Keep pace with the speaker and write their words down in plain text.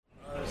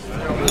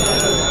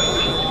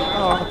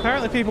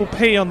Apparently people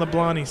pee on the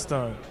Blarney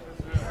Stone.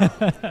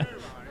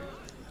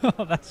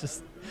 Oh,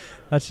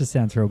 that just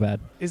sounds real bad.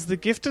 Is the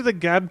gift of the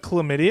gab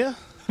chlamydia?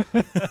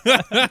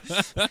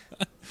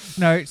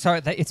 No,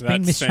 sorry, it's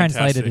been That's mistranslated.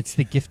 fantastic. It's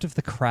the gift of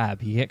the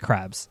crab. You get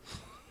crabs.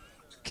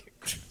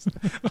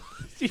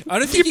 I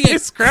don't think you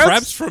piss get crabs?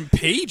 crabs from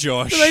pee,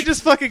 Josh. Do they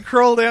just fucking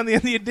crawl down the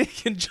end of your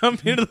dick and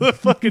jump into the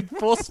fucking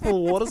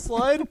forceful water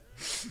slide?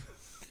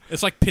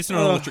 It's like pissing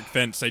on an electric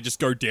fence. They just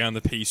go down the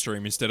pee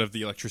stream instead of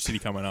the electricity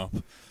coming up.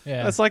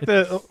 Yeah, That's like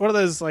what are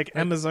those like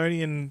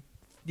Amazonian?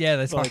 yeah.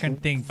 Those like, fucking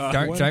things. worm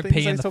Don't things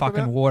pee they in the talk fucking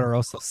about? water, or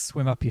else they'll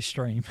swim up your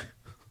stream.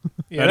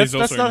 Yeah, That is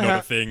also not not how-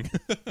 a thing.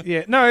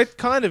 Yeah, no, it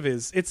kind of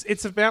is.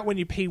 It's about when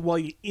you pee while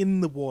you're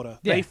in the water.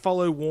 Yeah. They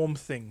follow warm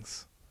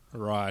things,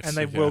 Right. and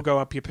they okay. will go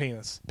up your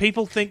penis.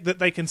 People think that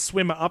they can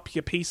swim up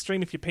your pee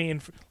stream if you're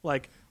peeing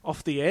like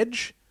off the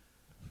edge.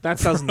 That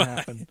doesn't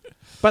happen.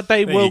 But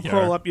they There will you go.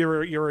 crawl up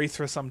your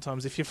urethra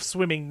sometimes if you're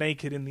swimming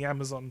naked in the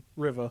Amazon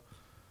River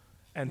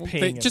and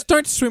peeing. in Just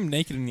don't swim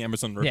naked in the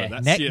Amazon River. Yeah,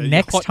 That's your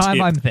next hot time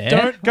tip. I'm there, it.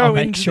 Don't go I'll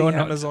make into sure the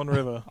not, Amazon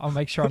River. I'll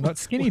make sure I'm not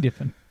skinny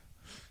dipping.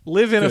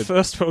 Live in a Good.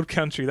 first world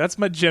country. That's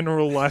my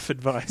general life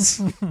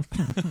advice.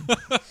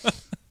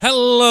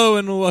 Hello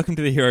and welcome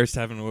to the Heroes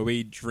Tavern, where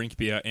we drink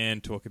beer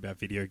and talk about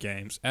video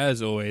games.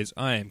 As always,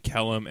 I am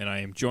Callum and I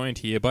am joined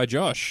here by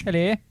Josh.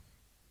 Hello.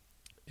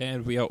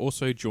 And we are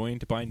also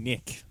joined by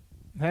Nick.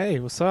 Hey,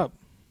 what's up?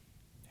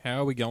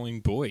 How are we going,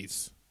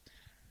 boys?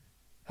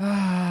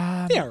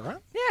 Yeah, right.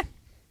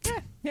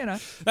 You know.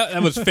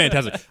 That was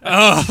fantastic.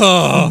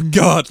 Oh,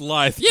 God,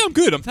 life. Yeah, I'm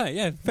good.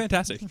 Yeah,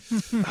 fantastic.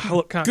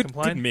 Look, can't Good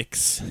complain.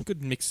 mix.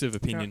 Good mix of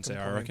opinions Can't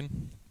there, I complain.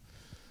 reckon.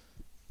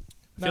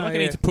 I No, feel like I yeah.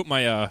 need to put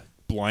my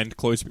blind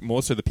closed a bit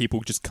more so that people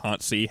just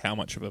can't see how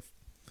much of a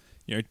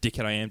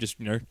dickhead I am. Just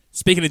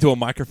speaking into a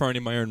microphone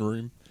in my own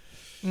room.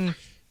 Mm.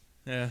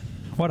 Yeah.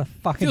 What a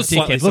fucking Feels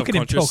slightly dickhead. Look at him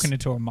self-conscious. talking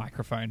into a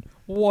microphone.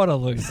 What a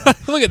loser.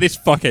 Look at this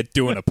fuckhead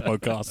doing a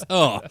podcast.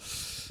 Oh,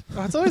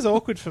 Oh, it's always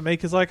awkward for me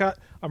because like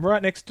I'm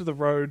right next to the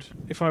road.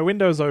 If my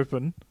window's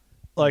open,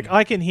 like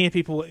I can hear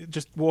people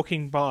just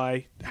walking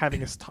by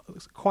having a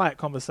quiet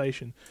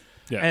conversation.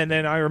 yeah. And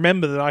then I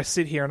remember that I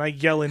sit here and I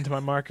yell into my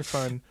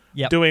microphone,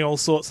 Yep. doing all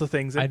sorts of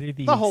things. I And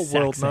do the whole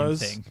exact world same knows.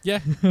 thing. yeah.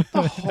 The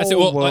That's it.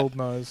 whole Well, world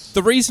knows.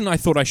 The reason I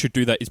thought I should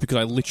do that is because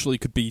I literally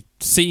could be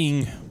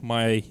seeing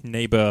my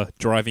neighbor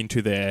drive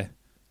into their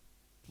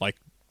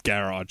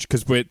garage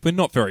because we're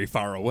not very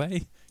far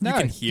away. No, you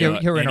can hear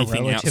you're in a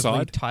anything relatively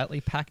outside.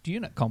 tightly packed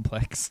unit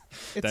complex.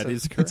 That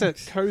is It's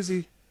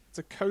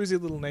a correct. cozy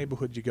little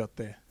neighborhood you got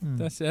there.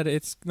 That's it.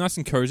 It's nice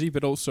and cozy,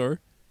 but also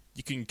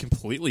you can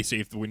completely see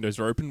if the windows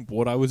are open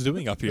what I was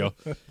doing up here.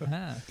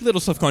 Ah, A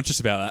little self-conscious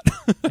about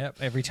that. yep,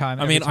 every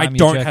time. I mean, every I time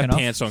you're don't jerking have off.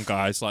 pants on,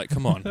 guys. Like,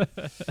 come on.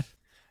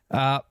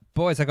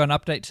 Boys, I got an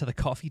update to the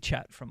coffee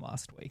chat from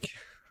last week.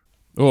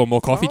 Oh,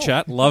 more coffee Oh.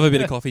 chat. Love a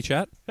bit of coffee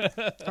chat.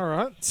 All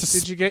right.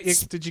 Did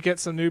you get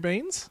some new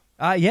beans?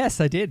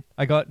 Yes, I did.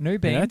 I got new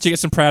beans. Yeah? Did you get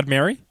some Proud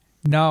Mary?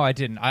 No, I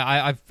didn't.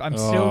 I'm you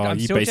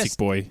still basic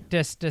boy.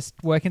 just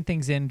working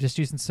things in, just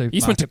using supermarket You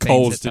just went to beans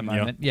Coles, at the didn't you?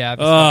 moment. Yeah,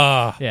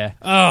 Ah. yeah,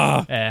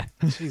 yeah.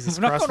 Jesus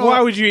I'm not Christ! gonna-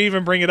 Why would you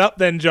even bring it up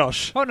then,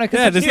 Josh? Oh no, because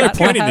Yeah, there's no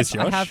point in this,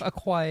 I Josh. have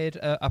acquired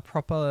a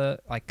proper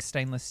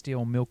stainless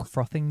steel milk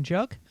frothing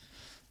jug.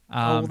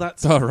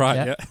 That's Oh,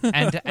 right,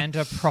 yeah. and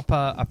a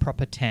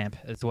proper tamp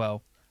as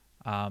well.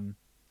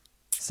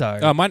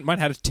 So Mine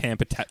had a tamp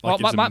attached, like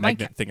Well, there's a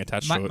magnet thing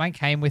attached to it. mine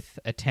came with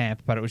a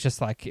tamp, but it was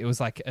just like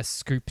a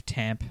scoop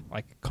tamp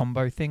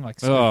combo thing, like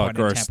scoop Oh, on and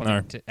gross. tamp on No.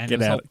 it, and it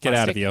was all Get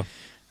out of plastic. here.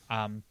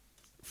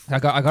 I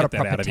got a Get that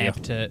proper out of here.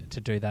 tamp to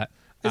do that.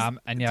 Is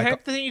And yeah, I tamp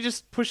got, the thing you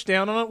just push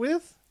down on it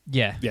with?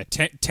 yeah, Yeah,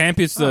 tamp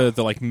is the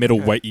metal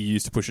okay. weight you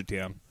use to push it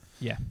down.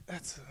 yeah.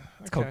 That's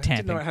it's called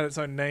Didn't know tamping. it had its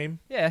own name.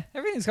 Yeah,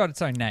 everything's got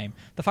its own name.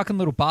 The fucking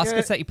little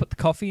baskets Yeah. that you put the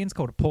coffee in is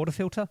called a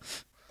portafilter.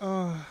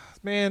 Oh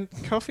man,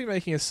 coffee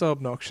making is so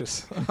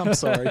obnoxious. I'm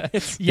sorry.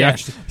 Yeah.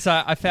 actual-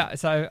 So I found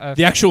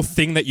The actual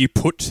thing that you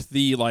put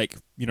the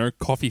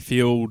coffee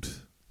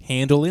field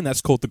handle in,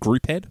 that's called the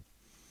group head.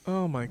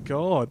 Oh my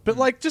god!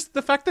 But just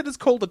the fact that it's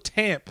called a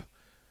tamp,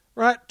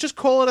 right? Just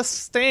call it a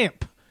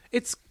stamp.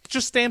 It's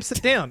just stamps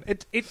it down.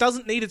 It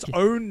doesn't need its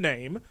own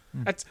name.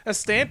 A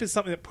stamp is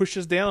something that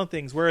pushes down on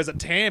things, whereas a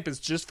tamp is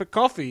just for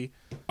coffee.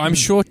 I'm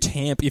sure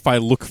tamp, if I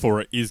look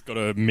for it, is got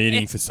a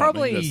meaning It's for something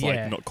probably, that's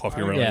yeah. not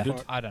coffee Yeah. related.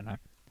 yeah, I don't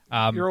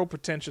know. You're all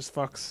pretentious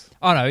fucks.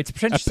 Oh no, it's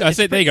pretentious. I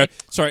said, there you go.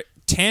 Sorry,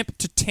 tamp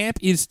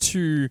is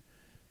to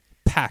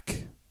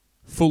pack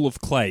full of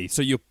clay.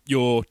 So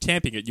you're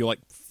tamping it. You're like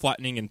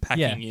flattening and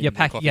packing. Yeah, in you're the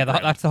packing. coffee Yeah,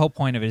 ground. that's the whole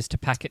point of it, is to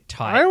pack it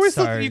tight. I always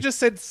so, thought that you just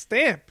said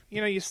stamp.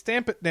 You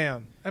stamp it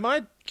down. Am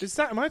I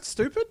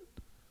stupid?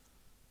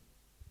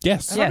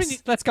 Yes. I Yes, mean,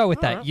 let's go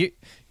with that. alright.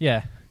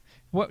 Yeah.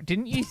 What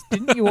didn't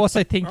you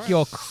also think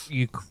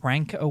you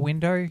crank a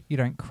window? You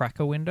don't crack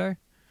a window.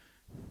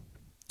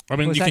 I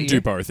mean, Was you that can do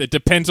you? both. It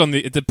depends on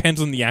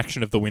the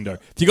action of the window.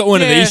 If you got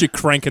one of Yeah. these, you're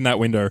cranking that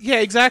window. Yeah,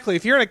 exactly.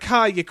 If you're in a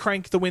car, you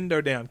crank the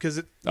window down because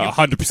you're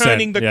 100%,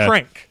 turning the yeah.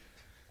 crank.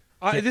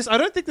 I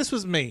don't think this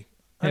was me.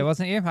 It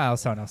wasn't you? Oh,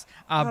 someone else.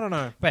 I don't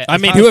know. But I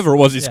as mean, far as- whoever it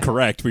was is yeah.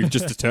 correct. We've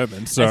just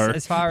determined. So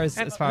As far as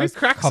And as far who as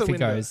cracks a coffee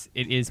window? goes,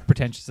 it is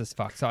pretentious as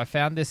fuck. So I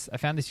found this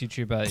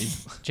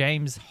YouTuber,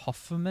 James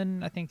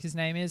Hoffman, I think his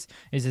name is.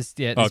 Is this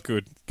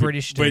good.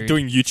 British We're dude.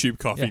 doing YouTube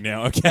coffee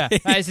now. Okay.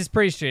 Yeah, it's this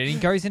British dude. He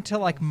goes into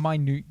like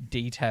minute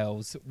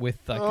details with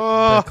like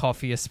the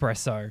coffee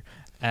espresso,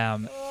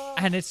 and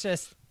it's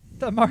just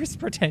the most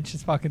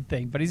pretentious fucking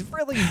thing. But he's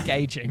really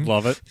engaging.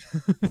 Love it.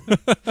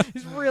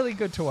 He's really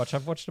good to watch.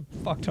 I've watched a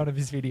fuck ton of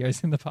his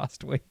videos in the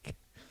past week.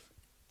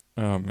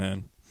 Oh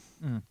man.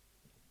 Yeah,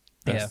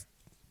 That's-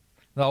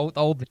 the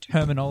old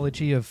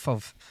terminology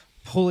of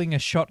pulling a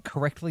shot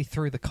correctly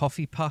through the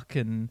coffee puck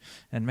and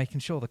making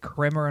sure the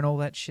crema and all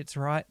that shit's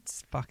right.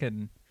 It's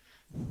fucking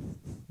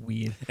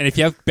weird. And if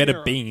you have better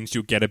Yeah. beans,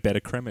 you'll get a better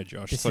crema,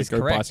 Josh. This So is go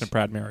buy correct. some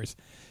Proud Marys.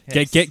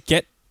 Yes.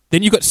 Get.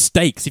 Then you've got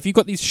steaks. If you've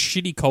got these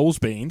shitty Coles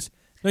beans,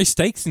 no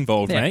steaks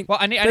involved, Yeah. mate. Well,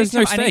 I need There's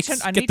to, no I need steaks.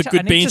 to, I Get need the to, good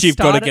I need beans. to You've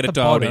got to start get at it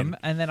the dialed bottom, in.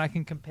 and then I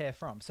can compare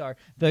from. So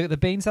the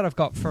beans that I've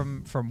got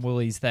from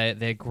Woolies,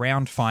 they're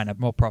ground finer,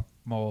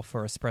 more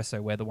for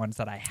espresso. Where the ones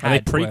that I had Are they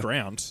were-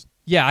 pre-ground?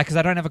 Yeah, because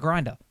I don't have a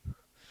grinder.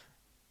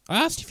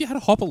 I asked if you had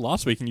a hopper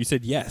last week, and you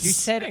said yes. You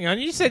said Hang on,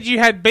 you said you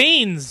had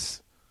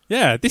beans.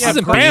 yeah. This Yeah,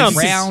 isn't ground.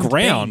 beans. This is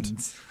ground.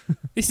 beans.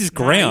 This is No,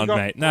 ground, you got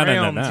mate. No.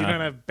 grounds. You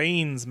don't have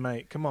beans,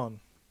 mate. Come on.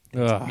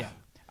 Ugh. Yeah.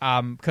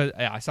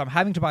 So I'm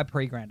having to buy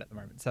pre-ground at the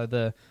moment. So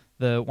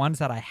the ones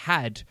that I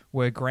had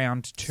were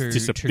ground to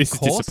This to is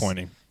coarse.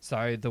 disappointing.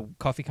 So the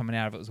coffee coming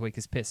out of it was weak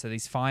as piss. So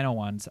these finer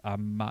ones are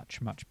much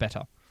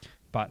better.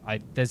 But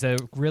there's a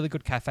really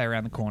good cafe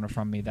around the corner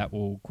from me that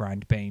will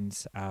grind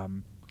beans.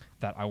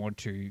 That I want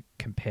to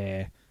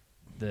compare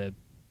the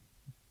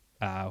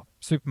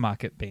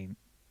supermarket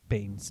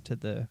beans to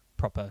the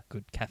proper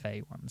good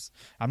cafe ones.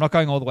 I'm not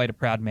going all the way to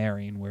Proud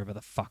Mary and wherever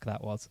the fuck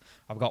that was.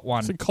 I've got one.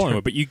 It's in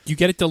Collingwood, but you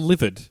get it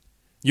delivered.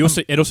 You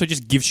also it also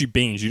just gives you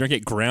beans. You don't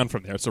get ground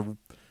from there. It's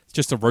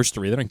just a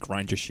roastery. They don't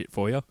grind your shit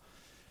for you.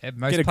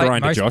 Most Get a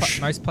grinder,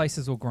 Josh. Most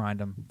places will grind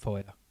them for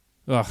you.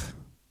 Ugh,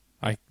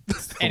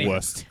 it's the Anyway.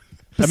 worst.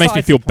 That makes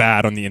me Besides feel the point.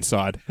 bad on the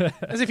inside.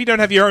 As if you don't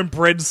have your own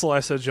bread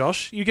slicer,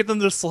 Josh. You get them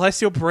to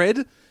slice your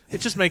bread. It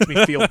just makes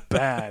me feel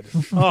bad.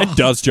 Oh, It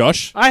does,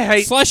 Josh. I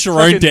hate Slice your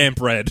own fucking- damn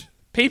bread.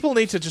 People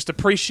need to just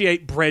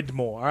appreciate bread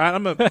more. All right,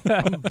 I'm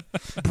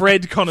a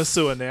bread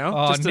connoisseur now.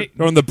 Oh, Just to- Nick-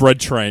 You're on the bread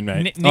train,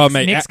 mate. Nick's Our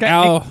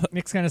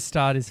Nick's going to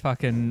start his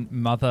fucking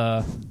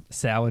mother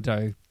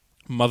sourdough.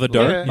 mother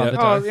dough. Yeah, Mother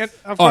oh, dough. yeah,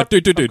 I've Oh, got,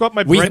 dude. I've got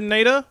my We-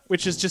 Breadinator,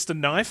 which is just a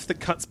knife that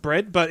cuts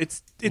bread, but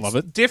it's Love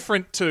it.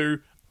 different to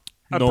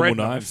a Normal bread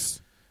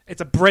knives. knife.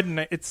 It's a bread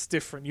knife. It's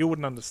different. You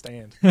wouldn't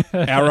understand.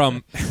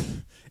 Our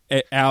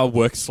our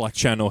work Slack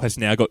channel has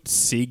now got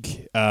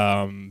SIG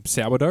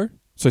sourdough.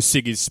 So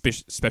SIG is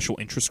special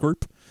interest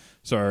group.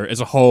 So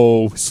as a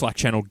whole Slack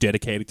channel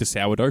dedicated to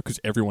sourdough because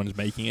everyone's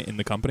making it in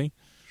the company.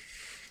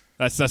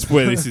 That's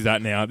where this is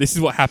at now. This is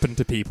what happened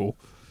to people.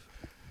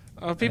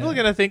 People are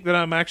going to think that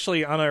I'm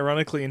actually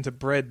unironically into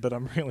bread, but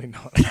I'm really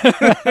not.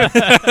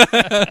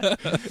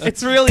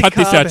 It's really Cut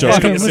this out, Josh.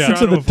 carb-heavy. Cut I'm this trying out.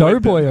 to avoid that.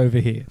 doughboy over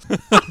here.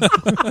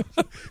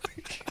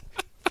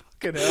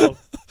 Fucking hell.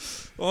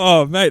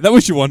 Oh, mate, that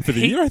was your one for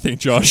the year, I think,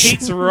 Josh.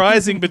 Heat's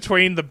rising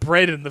between the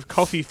bread and the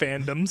coffee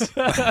fandoms.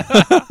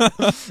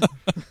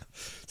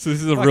 So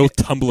this is a real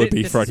Tumblr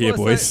beef right here,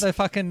 boys. The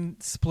fucking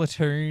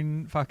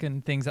Splatoon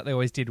fucking things that they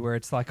always did where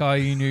it's like, oh, are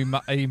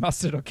you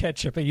mustard or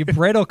ketchup? Are you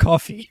bread or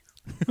coffee?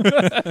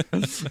 They're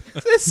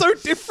so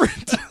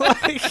different.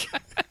 Like,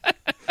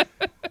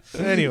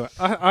 anyway,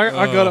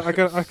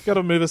 I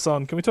gotta move us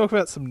on. Can we talk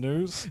about some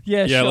news?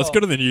 Yeah, Yeah, sure. let's go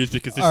to the news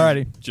because this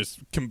Alrighty. is just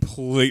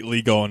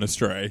completely gone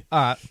astray.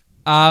 All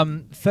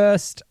right.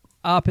 First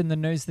up in the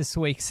news this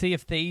week, Sea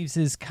of Thieves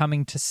is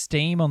coming to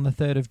Steam on the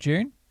 3rd of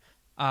June,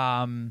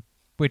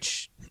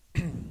 which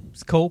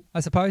is cool, I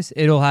suppose.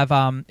 It'll have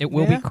it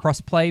will be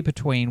crossplay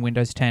between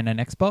Windows 10 and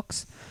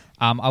Xbox.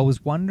 I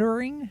was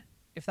wondering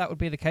if that would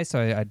be the case,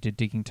 so I did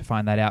digging to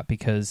find that out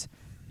because,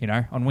 you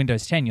know, on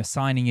Windows 10 you're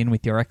signing in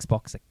with your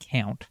Xbox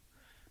account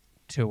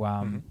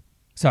to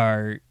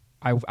so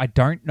I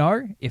don't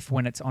know if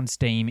when it's on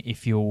Steam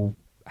if you'll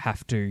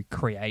have to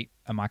create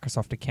a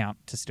Microsoft account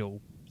to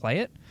still play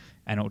it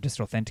and it'll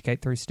just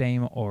authenticate through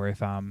Steam or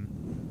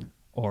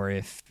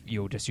if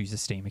you'll just use a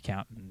Steam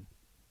account and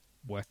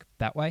work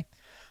that way.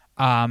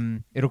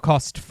 It'll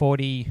cost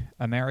 $40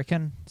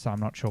 American, so I'm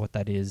not sure what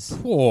that is.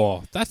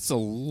 Oh, that's a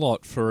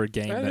lot for a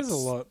game That that's is a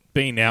lot.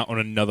 been out on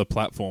another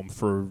platform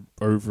for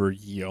over a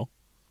year.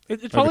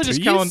 It probably 2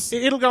 just go on. years?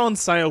 It'll go on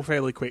sale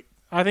fairly quick.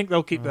 I think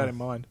they'll keep that in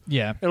mind.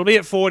 Yeah. It'll be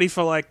at 40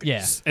 for like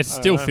Yeah. It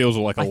still know. feels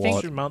like a I think-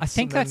 lot. 2 months. I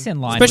think and that's then-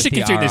 in line Especially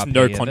with the considering there's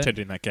no RRP of it. content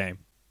in that game.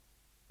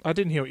 I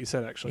didn't hear what you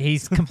said actually.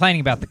 He's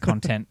complaining about the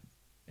content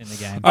in the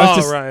game. I was Oh,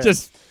 just, right.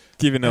 just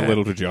giving a Yeah.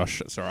 little to Josh.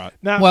 That's all right.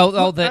 Now,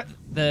 Well,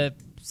 the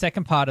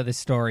second part of this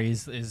story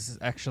is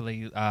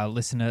actually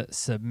listener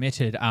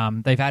submitted.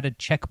 They've added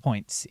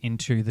checkpoints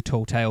into the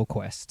Tall Tale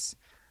quests.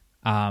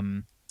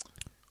 oh,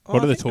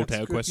 What are the I think tall that's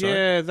tale good. quests? Sorry?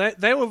 Yeah,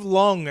 they were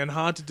long and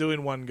hard to do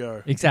in one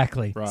go.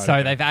 Exactly. Right, So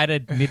okay. they've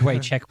added midway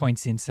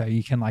checkpoints in, so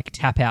you can like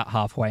tap out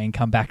halfway and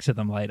come back to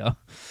them later,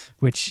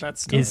 which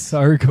That's is nice.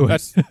 so good.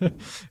 That's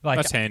like,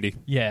 that's handy.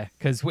 yeah,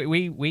 because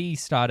we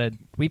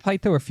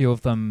played through a few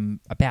of them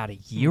about a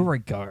year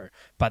ago,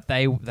 but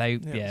they it was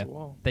a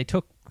while. they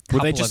took a Were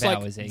couple they just of like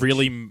hours each.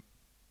 really?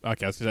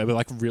 Okay, I was gonna say they were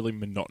like really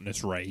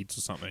monotonous raids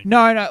or something.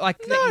 No, No.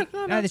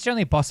 there's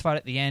generally a boss fight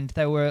at the end.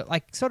 They were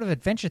like sort of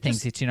adventure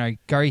things. It's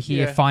go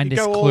here, yeah, find you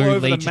this go all clue, over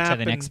the lead you to map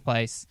the next and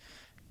place.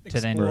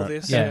 To then Explore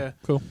this. yeah. Yeah.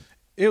 Cool.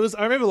 It was.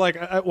 I remember, like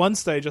at one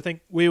stage, I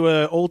think we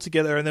were all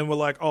together, and then we're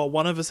like, "Oh,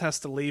 one of us has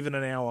to leave in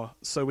an hour,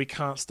 so we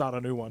can't start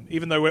a new one."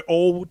 Even though we're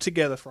all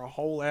together for a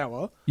whole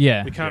hour,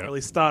 Yeah, we can't Yeah.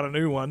 really start a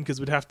new one because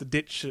we'd have to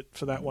ditch it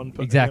for that one.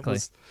 exactly.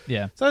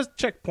 Yeah. So those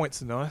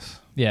checkpoints are nice.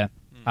 Yeah.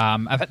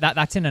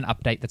 That's in an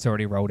update that's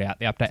already rolled out.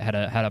 The update had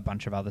a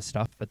bunch of other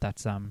stuff, but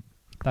that's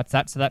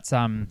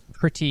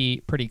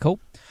pretty cool.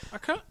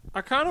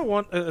 I kind of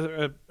want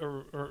a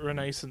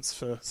renaissance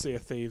for Sea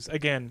of Thieves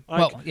again.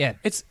 Like, Well, yeah.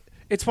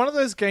 It's one of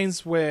those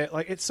games where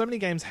so many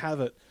games have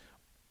it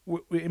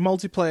in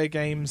multiplayer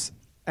games,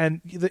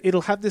 and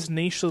it'll have this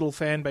niche little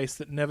fan base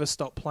that never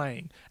stop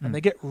playing, and they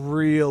get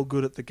real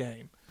good at the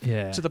game.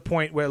 Yeah. To the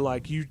point where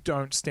you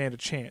don't stand a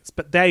chance,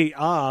 but they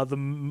are the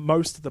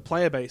most of the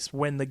player base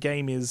when the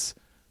game is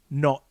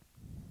not,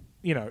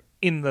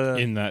 in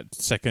that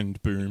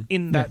second boom.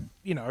 in that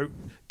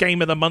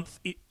game of the month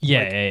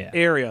Yeah.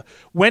 area.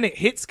 When it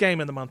hits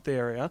game of the month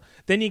area,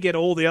 then you get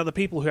all the other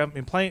people who haven't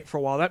been playing it for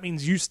a while. That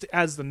means you,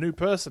 as the new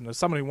person, as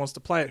someone who wants to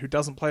play it who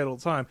doesn't play it all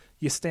the time,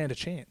 you stand a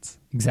chance.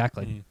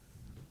 Exactly.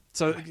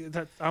 So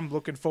I'm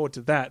looking forward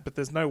to that, but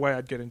there's no way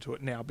I'd get into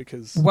it now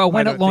because When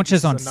I it don't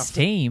launches think on it's enough.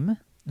 Steam,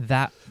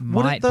 that Would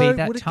might it, though? be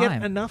that Would it time.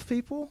 get enough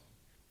people?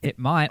 It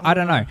might. I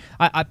don't know.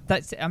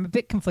 I'm a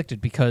bit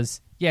conflicted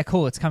because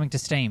cool, it's coming to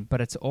Steam,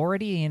 but it's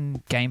already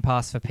in Game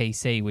Pass for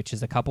PC, which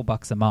is a couple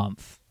bucks a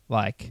month.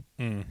 Like,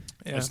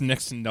 It's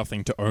next to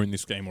nothing to own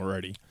this game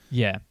already.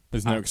 yeah,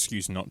 There's no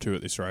excuse not to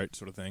at this rate,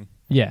 sort of thing.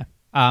 yeah.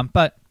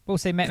 But we'll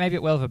see. Maybe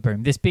it will have a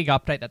boom. This big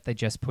update that they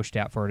just pushed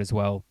out for it as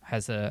well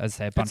has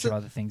a bunch of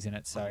other things in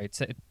it. So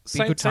it'd be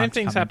a good time Same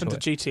things come happened to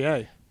into it.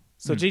 GTA.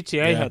 So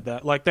GTA Yeah. had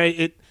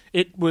that.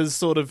 It was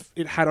sort of,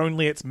 it had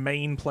only its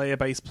main player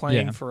base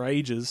playing Yeah. for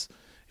ages.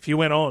 If you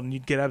went on,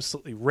 you'd get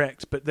absolutely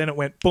wrecked. But then it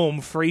went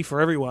boom, free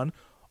for everyone.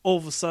 All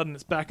of a sudden,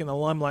 it's back in the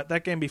limelight.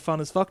 That game be fun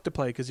as fuck to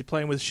play because you're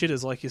playing with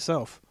shitters like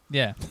yourself.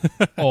 Yeah,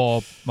 or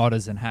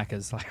modders and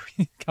hackers like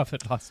we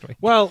covered last week.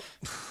 Well,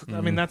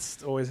 I mean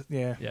that's always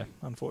Yeah.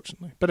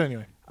 unfortunately. But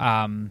anyway,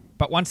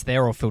 But once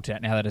they're all filtered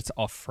out, now that it's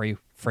off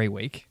free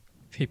week,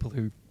 people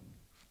who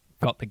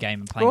got the game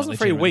and it playing wasn't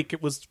free legitimately- week.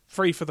 It was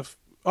free for the.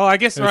 I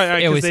guess It was-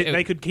 right it because was-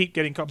 they could keep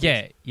getting copies.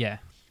 Yeah. yeah.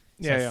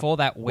 So for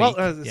that week, Well,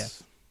 yeah.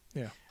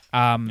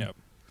 Yep.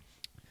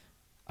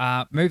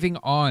 Moving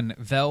on,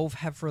 Valve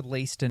have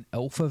released an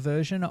alpha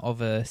version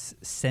of a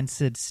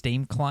censored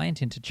Steam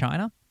client into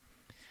China.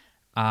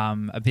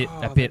 A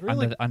bit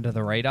really- under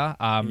the radar.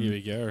 Here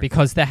we go.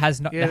 Because there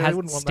has not Yeah, they there has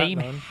wouldn't want that Steam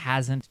known.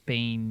 hasn't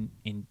been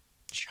in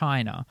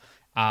China.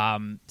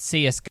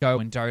 CS:GO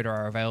and Dota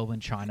are available in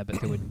China, but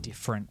they're a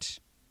different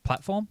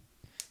platform.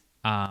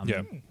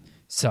 Yeah.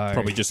 So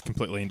Probably just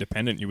completely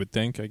independent, you would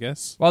think, I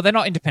guess. well, they're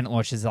not independent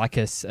launches, like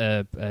a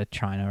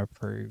China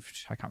approved.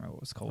 I can't remember what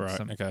it was called. Right,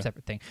 Some okay.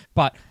 separate thing.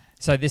 But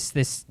so this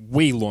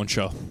Wii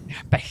launcher.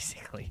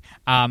 basically.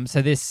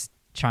 So this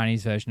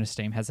Chinese version of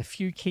Steam has a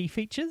few key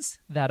features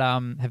that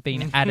have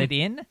been added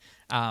in.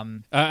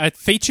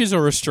 Features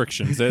or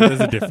restrictions? There's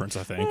a difference,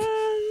 I think.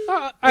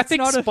 I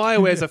think not a-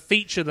 spyware's a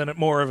feature than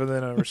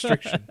a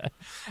restriction.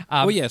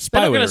 Well, yeah, They're not spyware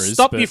going to is.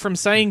 stop but you from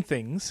saying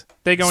things.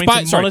 They're going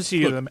Spy- to sorry, monitor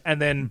look. them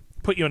and then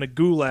put you in a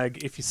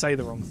gulag if you say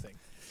the wrong thing.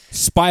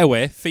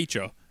 Spyware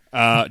feature.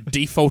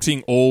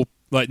 Defaulting all,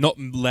 not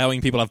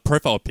allowing people to have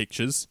profile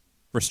pictures.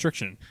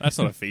 Restriction. That's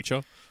not a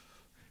feature.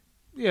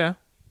 Yeah,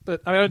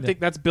 but I don't think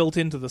that's built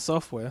into the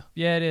software.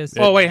 Yeah, it is.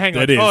 Oh wait, hang on.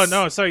 That is. Oh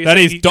no, sorry. That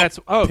is dot. that's,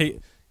 oh, P-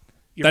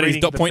 you're that is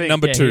reading dot the point thing.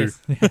 number Yeah, 2.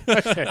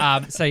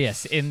 yes. So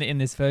yes, in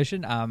this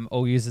version,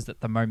 all users at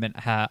the moment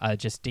are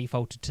just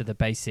defaulted to the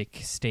basic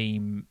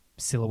Steam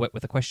silhouette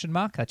with a question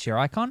mark. That's your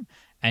icon,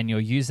 and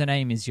your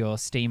username is your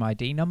Steam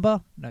ID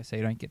number. No, so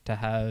you don't get to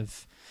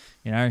have,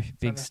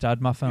 big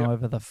stud muffin, Yep.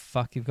 whatever the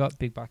fuck you've got,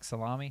 big buck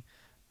salami.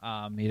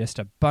 You're just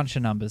a bunch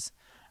of numbers.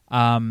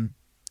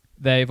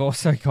 They've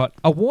also got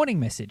a warning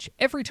message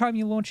every time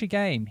you launch a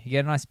game. You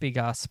get a nice big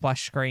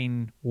splash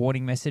screen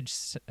warning message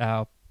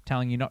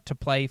telling you not to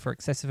play for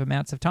excessive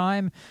amounts of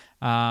time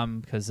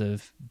because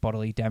of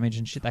bodily damage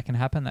and shit that can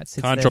happen. That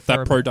sits Can't there drop for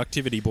that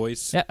productivity,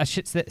 boys. Yeah, that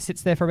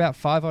sits there for about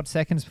 5 odd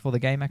seconds before the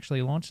game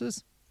actually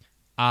launches.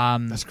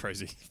 That's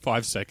crazy.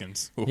 5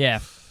 seconds. Ooh. Yeah,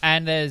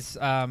 and there's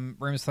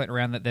rumors floating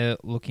around that they're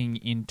looking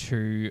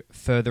into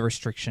further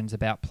restrictions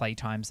about play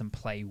times and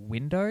play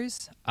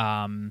windows.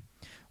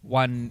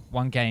 One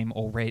game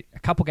already, a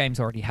couple games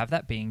already have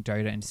that, being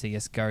Dota and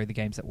CS:GO, the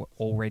games that were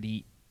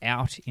already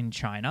out in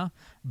China,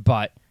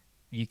 but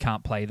you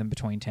can't play them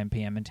between 10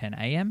 p.m. and 10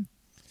 a.m.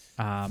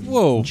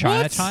 Whoa,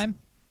 China what? time.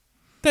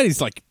 That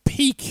is like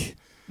peak.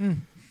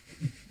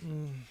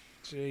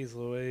 Jeez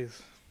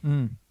Louise.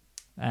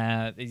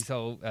 These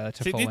all to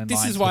See, fall in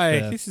this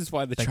line. is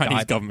why the Chinese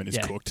guide- government is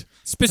yeah. cooked.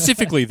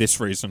 Specifically this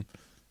reason.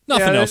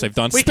 Nothing Yeah, else they've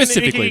done. We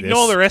Specifically can this.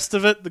 ignore the rest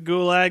of it, the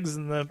gulags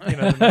and the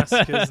the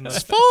massacres and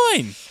It's the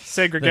fine.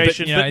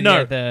 segregation. But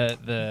no,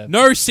 the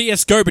No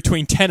CS:GO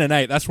between 10 and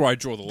 8. That's where I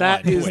draw the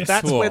that line. is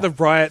that's where the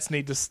riots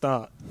need to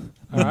start.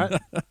 All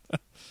right.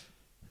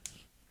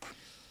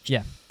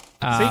 yeah.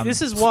 See,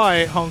 this is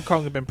why Hong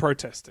Kong have been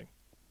protesting.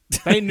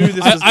 They knew this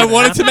was I gonna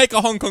wanted happen. to make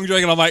a Hong Kong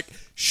joke, and I'm like,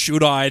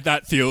 should I?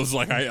 That feels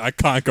like I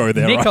can't go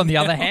there. Nick, right? on the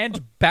other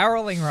hand,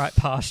 barreling right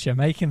past you,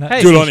 making that.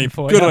 Hey, Good on decision him.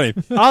 for Good you. on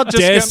him. I'll just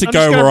Dares to I'm go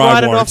just gonna where I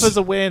write it won't. off as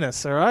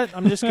awareness, all right?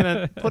 I'm just going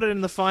to put it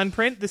in the fine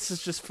print. This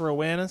is just for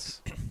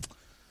awareness.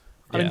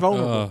 I'm Yeah.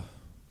 invulnerable.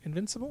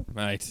 Invincible?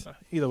 Mate.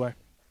 Either way.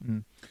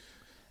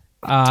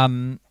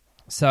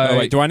 So Oh,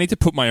 wait, do I need to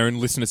put my own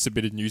listener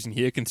submitted news in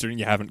here, considering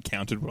you haven't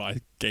counted what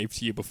I gave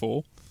to you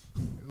before?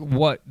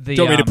 what the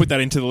Do you want me to put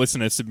that into the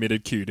listener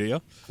submitted queue, do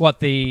you? what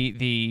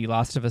the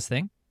Last of Us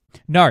thing?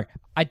 No,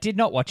 I did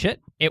not watch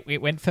it.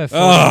 It went for 40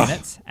 Ugh.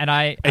 minutes, and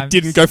I'm It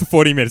didn't go for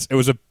 40 minutes. It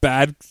was a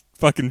bad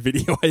fucking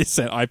video I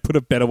sent. I put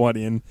a better one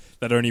in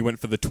that only went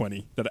for the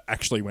 20 that it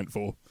actually went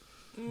for.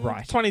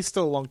 right. 20's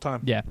still a long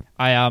time. Yeah,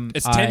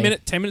 It's 10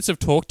 minutes of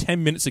talk,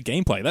 10 minutes of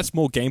gameplay. That's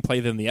more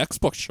gameplay than the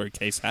Xbox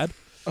showcase had.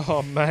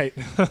 Oh, mate.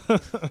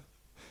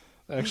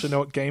 I actually know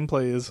what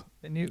gameplay is.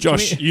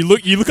 Josh, you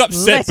look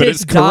upset, let but it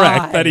it's correct.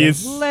 die. That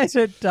is. Let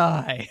it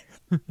die.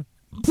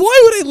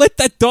 Why would I let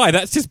that die?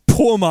 That's just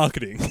poor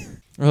marketing.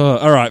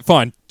 All right,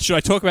 fine. Should I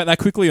talk about that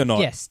quickly or not?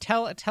 Yes,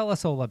 tell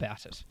us all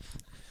about it.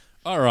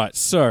 All right.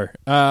 So,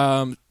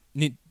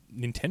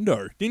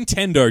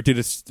 Nintendo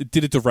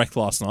did a direct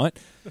last night.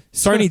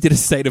 Sony did a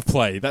state of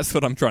play. That's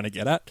what I'm trying to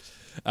get at.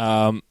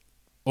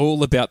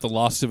 All about The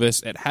Last of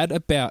Us. It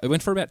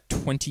went for about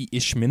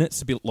 20-ish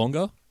minutes, a bit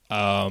longer.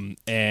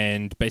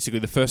 And basically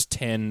the first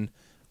 10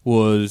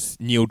 was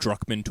Neil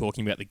Druckmann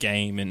talking about the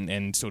game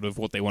and sort of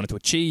what they wanted to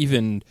achieve,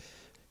 and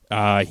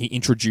he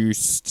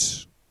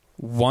introduced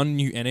one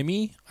new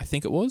enemy, I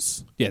think it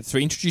was. Yeah, so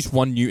he introduced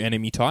one new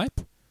enemy type.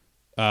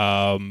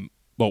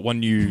 One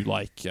new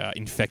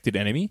infected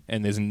enemy,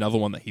 and there's another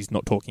one that he's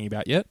not talking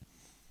about yet,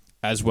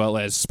 as well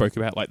as spoke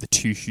about like the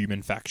two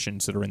human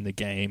factions that are in the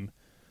game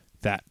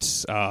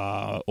that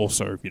are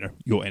also,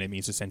 your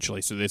enemies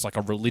essentially. So there's like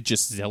a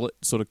religious zealot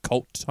sort of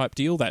cult type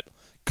deal that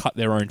cut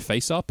their own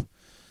face up,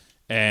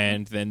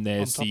 and then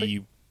there's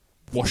the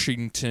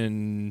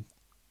Washington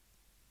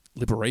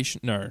Liberation.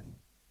 No,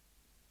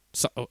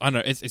 I don't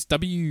know. It's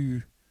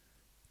WAF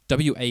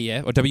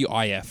or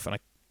WIF, and I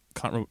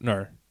can't remember.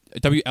 No,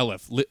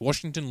 WLF,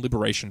 Washington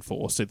Liberation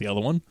Force, is the other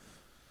one.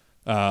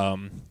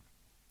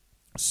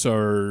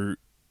 So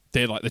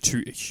they're like the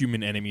two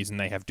human enemies, and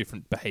they have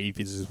different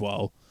behaviors as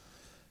well.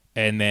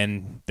 And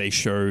then they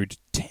showed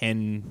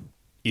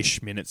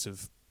 10-ish minutes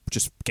of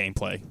just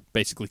gameplay,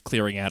 basically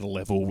clearing out a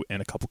level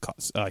and a couple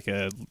cuts, like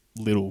a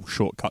little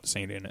short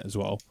cutscene in it as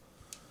well.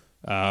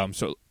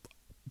 So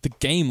the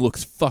game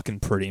looks fucking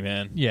pretty,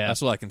 man. Yeah.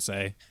 That's all I can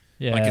say.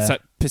 Yeah, Like, it's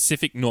that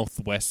Pacific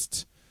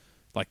Northwest,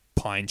 like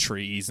pine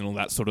trees and all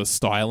that sort of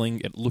styling.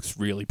 It looks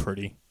really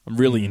pretty. I'm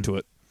really into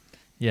it.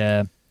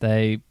 yeah.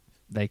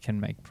 They can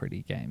make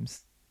pretty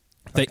games.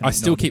 I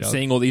still Naughty keep Dog.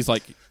 seeing all these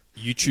like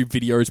YouTube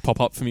videos pop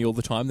up for me all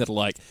the time that are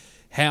like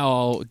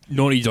how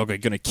Naughty Dog are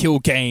going to kill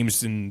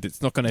games and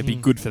it's not going to be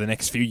good for the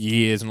next few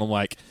years, and I'm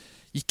like,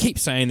 you keep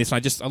saying this,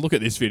 and I look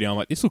at this video, I'm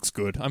like, this looks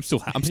good. I'm still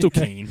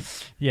keen.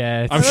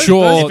 Yeah, I'm Those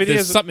sure videos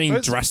there's are- something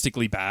those-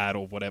 drastically bad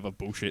or whatever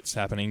bullshit's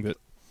happening, but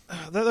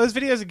Those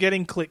videos are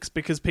getting clicks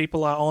because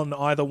people are on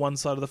either one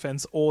side of the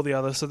fence or the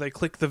other, so they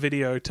click the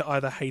video to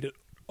either hate it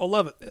or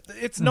love it.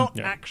 It's not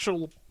Yeah.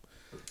 actual.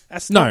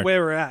 That's No. not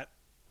where we're at.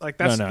 Like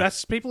that's No.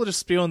 that's people are just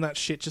spewing that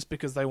shit just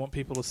because they want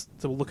people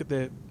to look at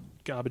their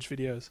garbage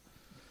videos.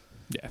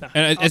 yeah. Nah.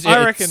 And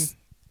I reckon- it's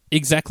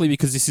exactly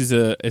because this is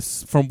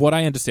it's from what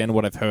I understand and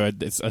what I've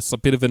heard, it's a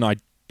bit of an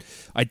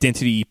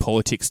identity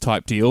politics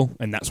type deal,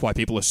 and that's why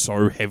people are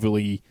so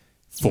heavily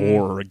for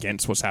or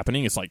against what's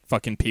happening. It's like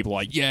fucking people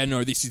are like, yeah,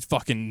 no, this is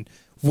fucking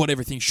what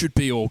everything should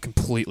be, or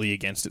completely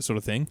against it sort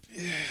of thing.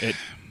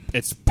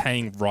 It's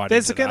paying right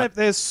into that.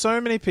 There's so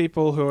many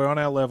people who are on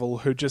our level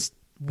who just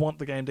want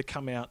the game to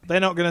come out. They're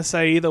not going to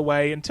say either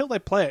way until they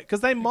play it, because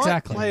they might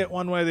Exactly. play it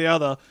one way or the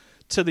other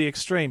to the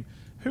extreme.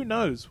 Who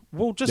knows?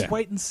 We'll just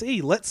wait and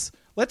see. Let's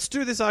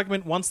do this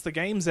argument once the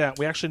game's out.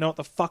 We actually know what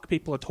the fuck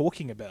people are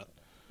talking about.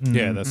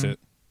 Yeah, that's it.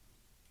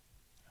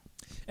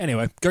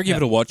 Anyway, go give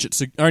it a watch.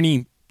 It's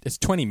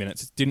 20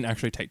 minutes. It didn't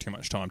actually take too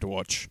much time to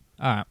watch.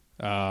 all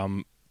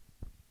right.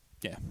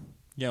 Yeah.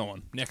 Go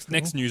on.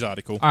 Next news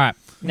article. All right,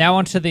 now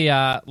on to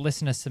the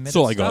listener submitted That's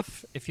all I got.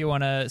 stuff. If you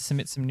want to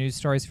submit some news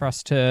stories for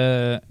us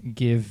to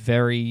give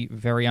very,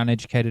 very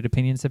uneducated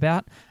opinions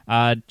about,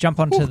 jump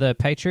onto the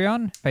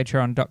Patreon,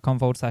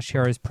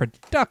 patreon.com/Heroes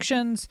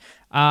Productions.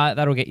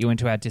 That'll get you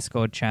into our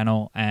Discord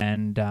channel,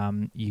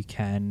 and you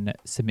can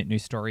submit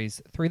news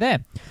stories through there.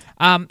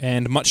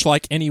 And much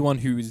like anyone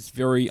who is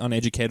very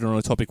uneducated on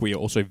a topic, we are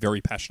also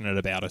very passionate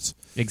about it.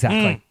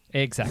 Exactly.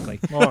 Exactly.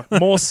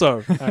 More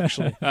so,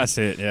 actually. That's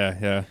it,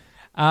 yeah.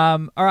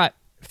 All right.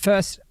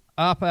 First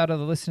up out of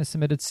the listener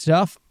submitted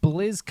stuff,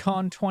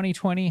 BlizzCon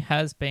 2020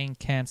 has been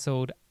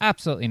cancelled.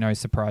 Absolutely no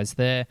surprise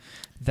there.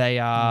 They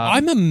are...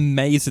 I'm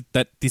amazed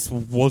that this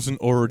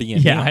wasn't already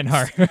announced. Yeah, I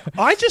know.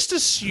 I just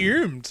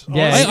assumed.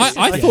 Yeah.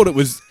 I thought it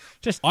was...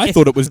 I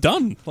thought it was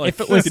done. Like,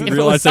 if it was, I didn't if it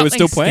realize was they were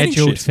something still planning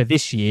scheduled shit. for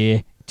this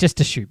year, just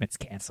assume it's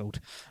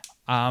cancelled.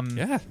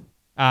 Yeah.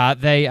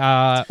 They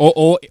are...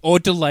 Or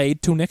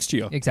delayed till next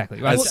year.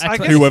 Exactly. Well, That's I what-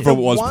 guess Whoever it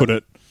the was one- put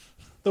it.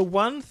 The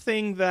one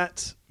thing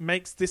that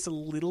makes this a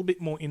little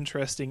bit more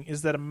interesting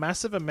is that a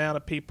massive amount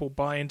of people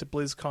buy into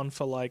BlizzCon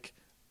for, like,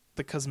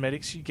 the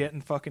cosmetics you get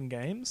in fucking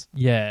games.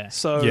 Yeah.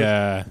 So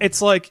Yeah.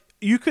 it's like,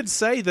 you could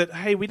say that,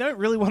 hey, we don't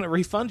really want to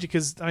refund you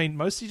because, I mean,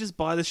 most of you just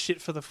buy this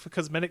shit for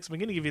cosmetics. We're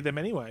going to give you them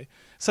anyway.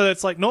 So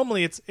it's like,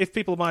 normally it's if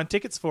people are buying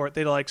tickets for it,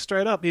 they're like,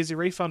 straight up, here's your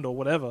refund or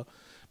whatever.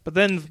 But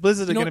then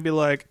Blizzard are going to be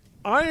like,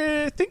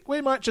 I think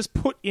we might just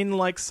put in,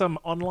 like, some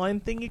online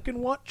thing you can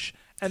watch,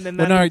 and then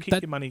that'll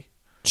keep your money.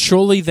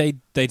 Surely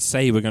they'd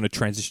say we're going to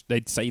transition.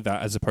 They'd say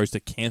that as opposed to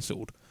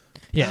cancelled.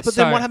 Yeah. But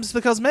then what happens to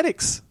the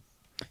cosmetics?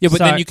 Yeah, but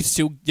So- then you could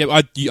still. Yeah,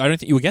 I don't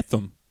think you'll get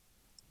them.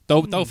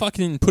 They'll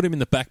fucking put them in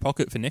the back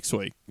pocket for next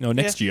week. No,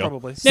 next year.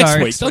 Probably. Next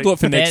So- week. They'll do it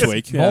for next There's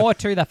week. Yeah. more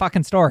to the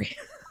fucking story.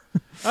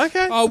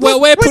 Okay. Oh well,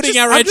 we're putting just-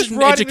 our I'm just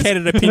writing this-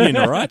 educated opinion,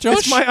 all right, Josh?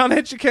 It's my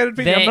uneducated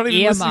opinion. I'm They're not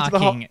even listening to the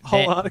whole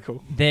earmarking-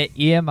 article. They're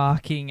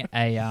earmarking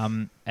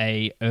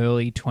a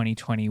early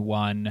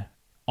 2021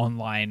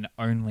 online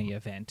only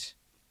event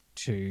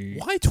to...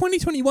 Why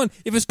 2021?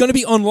 If it's going to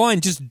be online,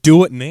 just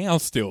do it now.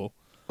 Still.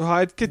 Well,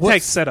 it could What's-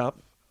 take setup.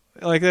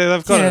 Like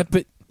they've got Yeah, it.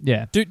 but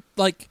Yeah. dude,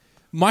 like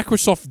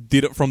Microsoft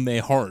did it from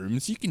their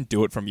homes. You can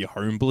do it from your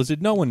home,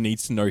 Blizzard. No one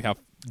needs to know how.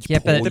 Yeah,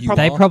 poor but you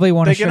they are. probably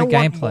want to They're show gonna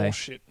want gameplay. more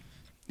shit.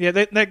 Yeah,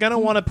 they're going to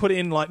want to put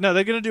in they're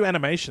going to do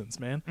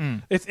animations,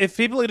 man. If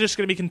people are just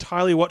going to be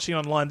entirely watching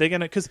online, they're going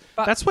to because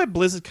But- that's where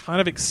Blizzard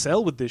kind of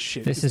excel with this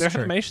shit. This 'cause is their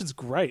true. animation's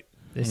great.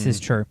 This is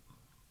true.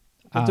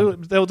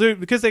 They'll do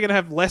because they're going to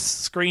have less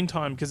screen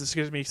time because it's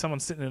going to be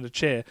someone sitting in a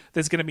chair.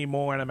 There's going to be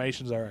more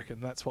animations, I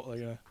reckon. That's what they're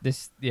going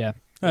to.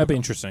 That'd be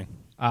interesting.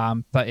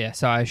 But yeah,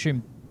 so I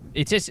assume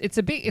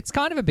it's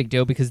kind of a big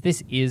deal because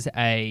this is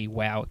a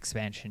WoW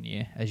expansion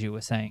year, as you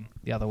were saying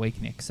the other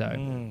week, Nick.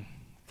 So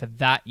for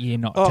that year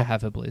not to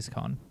have a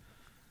BlizzCon.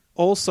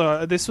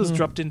 Also, this was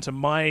dropped into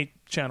my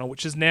channel,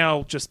 which is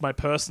now just my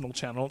personal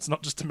channel. It's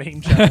not just a meme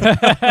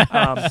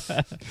channel.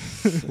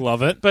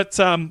 Love it. But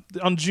on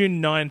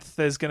June 9th,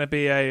 there's going to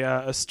be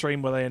a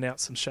stream where they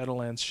announce some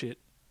Shadowlands shit,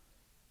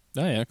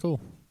 Oh yeah, cool.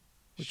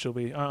 which will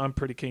be... I'm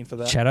pretty keen for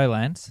that.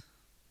 Shadowlands.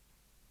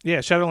 Yeah,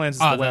 Shadowlands is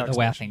Oh, the WoW the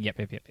WoW expansion. thing.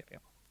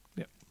 Yep.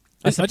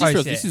 I just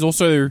realized this is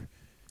also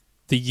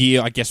the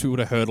year I guess we would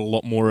have heard a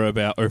lot more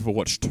about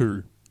Overwatch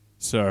 2.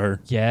 So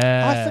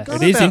Yeah. I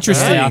forgot it is about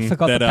interesting that. Yeah, I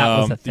forgot that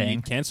was a that thing.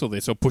 you cancel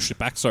this or push it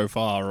back so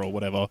far or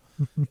whatever.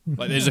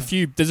 Like there's a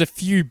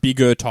few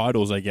bigger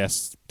titles I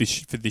guess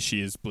for this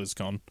year's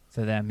BlizzCon.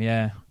 For them,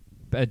 yeah.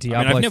 Diablo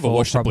I mean, I've never 4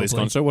 watched probably. the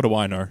BlizzCon, so what do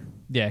I know?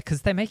 Yeah,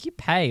 because they make you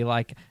pay.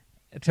 Like,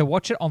 to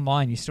watch it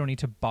online, you still need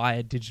to buy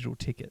a digital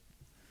ticket.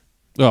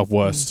 Oh,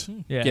 worst.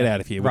 Yeah. Get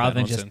out of here with Rather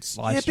that than nonsense. just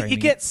live Yeah, but streaming you it.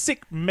 get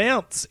sick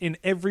mounts in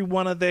every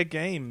one of their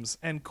games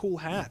and cool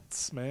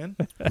hats, man.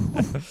 And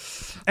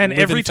Living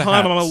every for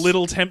time I'm a hats.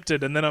 little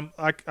tempted, and then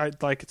I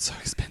like it's so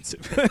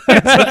expensive.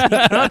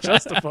 I can't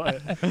justify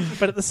it.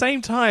 But at the same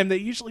time, they're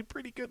usually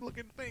pretty good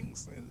looking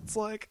things. It's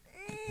like,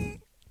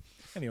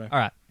 anyway. All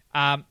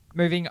right.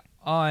 Moving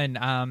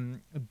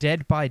on.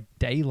 Dead by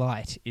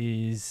Daylight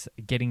is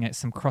getting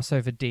some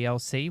crossover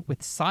DLC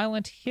with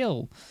Silent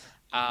Hill.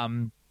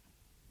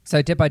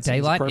 So Dead by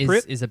Daylight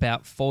appropriate. is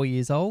about 4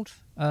 years old,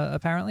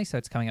 apparently. So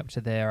it's coming up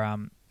to their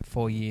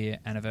 4-year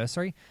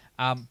anniversary.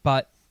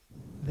 But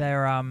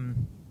they're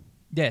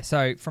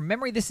so from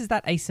memory, this is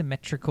that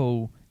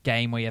asymmetrical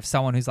game where you have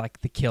someone who's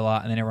like the killer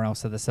and then everyone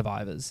else are the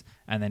survivors,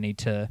 and they need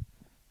to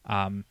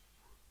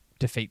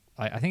defeat.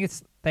 I think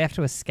it's they have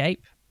to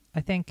escape.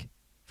 I think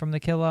from the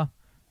killer,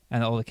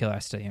 and all the killer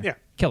has to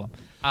kill them.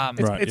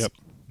 Right, It's-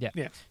 yep.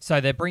 Yeah.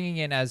 So they're bringing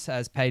in as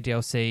paid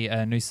DLC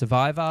a new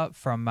survivor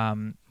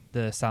from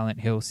the Silent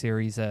Hill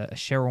series,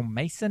 Cheryl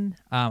Mason.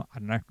 I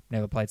don't know,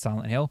 never played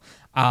Silent Hill.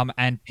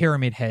 And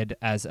Pyramid Head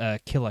as a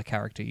killer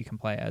character you can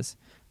play as.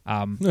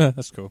 Yeah,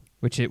 that's cool.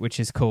 Which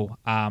is cool.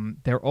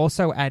 They're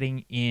also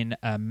adding in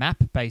a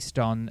map based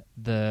on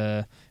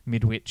the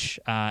Midwich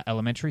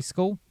Elementary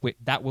School.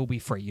 That will be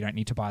free. You don't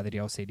need to buy the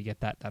DLC to get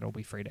that. That'll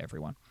be free to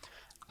everyone.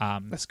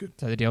 That's good.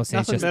 So the DLC Nothing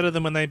is just better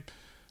than when they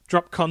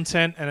drop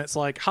content, and it's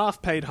like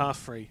half paid, half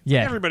free.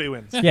 Yeah. Everybody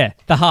wins. Yeah,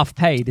 the half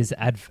paid is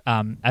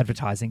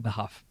advertising the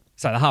half.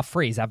 So the half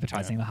free is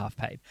advertising the half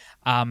paid.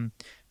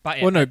 But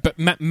yeah, Well, no, but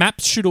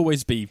maps should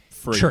always be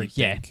free. true.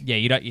 Yeah,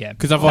 you don't. Yeah,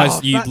 Because otherwise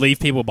Oh, you'd that- leave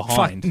people Fuck,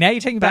 behind. now you're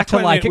taking back Back to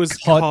when like it was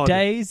COD COD.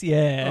 days.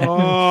 Yeah. Oh,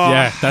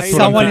 Yeah, that's I what hate I'm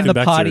Someone in thinking the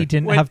back party to.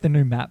 didn't When- have the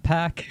new map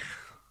pack.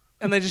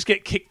 and they just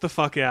get kicked the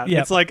fuck out.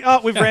 Yep. It's like,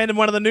 oh, we've random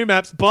one of the new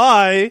maps.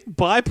 Bye,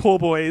 poor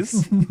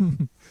boys.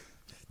 And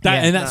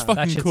that's that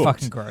fucking shit's cool.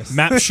 fucking gross.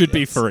 Maps should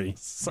be free.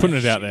 So Putting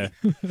it out there.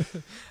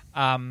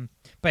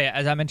 But yeah,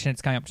 as I mentioned,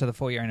 it's going up to the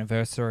 4-year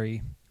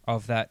anniversary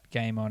of that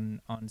game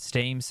on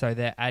Steam. So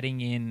they're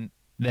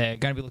going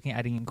to be looking at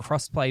adding in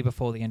crossplay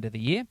before the end of the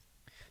year.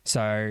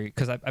 So,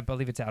 because I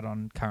believe it's out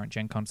on current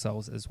gen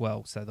consoles as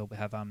well, so they'll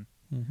have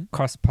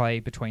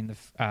crossplay between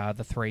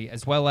the three,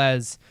 as well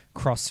as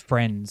cross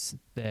friends.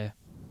 They're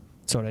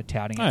sort of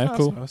touting it. Oh, yeah,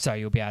 cool. So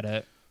you'll be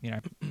able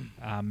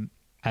to,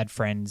 add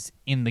friends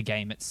in the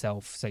game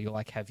itself. So you'll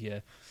like have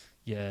your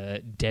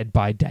Dead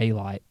by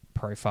Daylight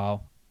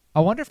profile. I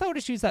wonder if they'll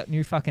just use that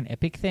new fucking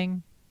Epic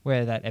thing,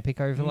 where that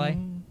Epic overlay,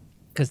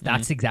 because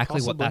that's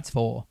exactly what Possibly. that's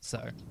for.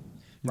 So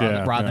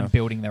Yeah, rather than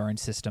building their own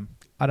system,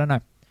 I don't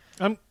know.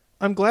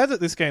 I'm glad that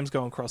this game's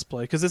going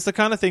crossplay because it's the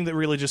kind of thing that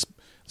really just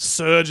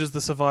surges the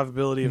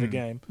survivability of a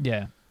game.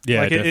 Yeah.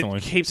 Yeah, like definitely.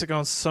 It keeps it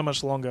going so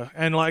much longer,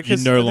 and like You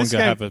 'cause no this longer game-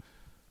 have a...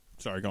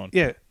 Sorry, go on.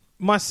 Yeah,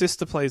 my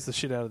sister plays the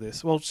shit out of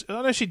this. Well,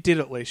 I know she did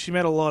at least. She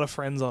met a lot of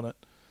friends on it.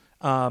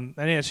 And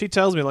yeah, she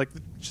tells me like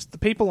just the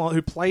people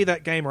who play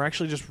that game are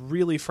actually just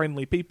really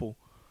friendly people.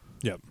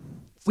 Yep.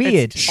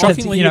 Weird.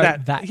 shockingly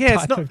that that- yeah,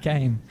 it's type not- of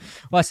game.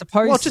 Well, I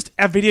suppose. Well, just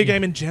a video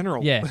game in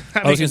general. Yeah.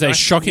 I was going to say,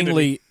 Nice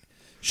community.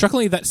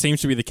 shockingly, that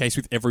seems to be the case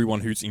with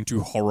everyone who's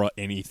into horror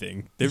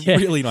anything. They're Yeah.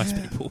 really nice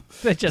people.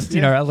 they're just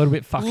a little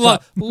bit fucked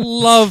up.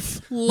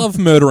 Love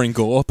murder and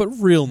gore, but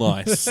real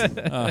nice.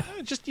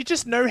 You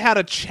just know how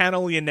to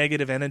channel your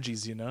negative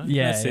energies. You know.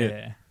 Yeah, That's it.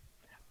 yeah.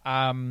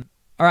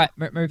 All right,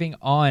 moving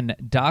on.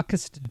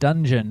 Darkest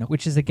Dungeon,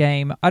 which is a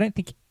game I don't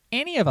think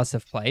any of us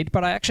have played,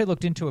 but I actually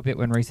looked into a bit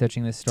when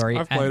researching this story.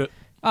 I've played it.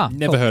 Oh,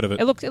 Never cool. heard of it.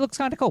 It looks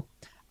kind of cool.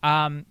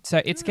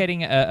 So it's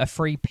getting a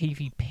free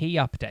PvP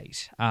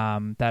update.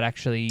 That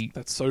actually,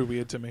 That's so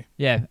weird to me.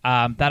 that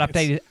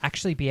update will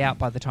actually be out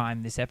by the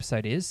time this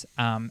episode is.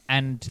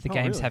 And the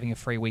game's really? having a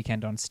free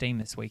weekend on Steam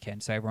this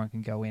weekend, so everyone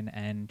can go in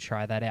and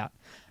try that out.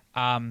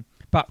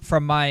 But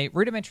from my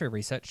rudimentary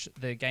research,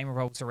 the game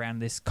revolves around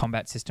this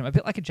combat system, a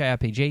bit like a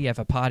JRPG. You have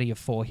a party of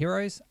 4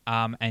 heroes,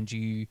 and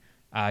you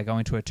go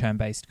into a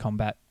turn-based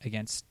combat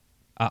against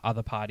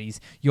other parties.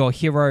 Your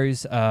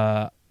heroes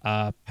are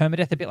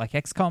permadeath, a bit like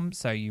XCOM,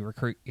 so you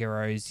recruit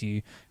heroes,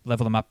 you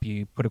level them up,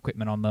 you put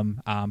equipment on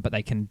them, but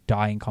they can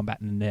die in combat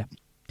and then they're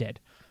dead.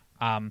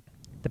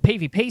 The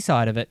PvP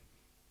side of it,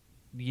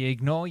 you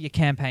ignore your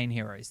campaign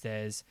heroes.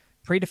 There's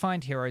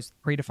predefined heroes,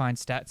 predefined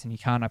stats, and you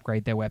can't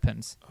upgrade their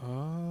weapons.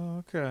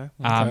 Oh, okay.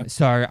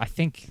 So I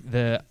think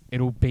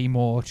it'll be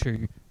more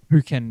to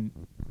who can.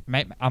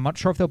 I'm not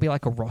sure if there'll be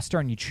like a roster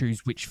and you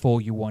choose which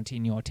 4 you want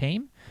in your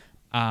team,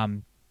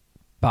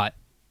 but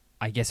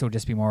I guess it'll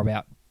just be more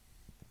about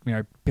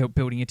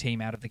building a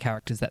team out of the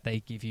characters that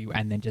they give you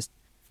and then just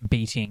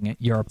beating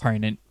your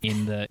opponent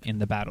in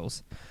the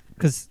battles.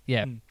 Because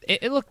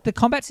the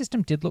combat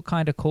system did look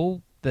kind of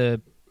cool.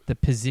 The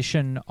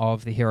position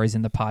of the heroes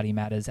in the party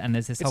matters, and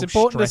there's this It's whole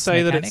important to stress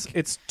say mechanic. that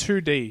it's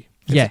 2D.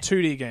 It's Yeah. a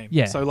 2D game.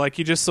 Yeah. So like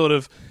you just sort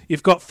of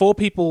you've got 4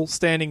 people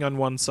standing on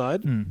one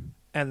side,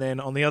 and then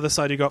on the other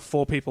side you got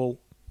 4 people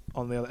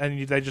on the other,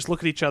 and they just look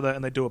at each other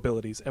and they do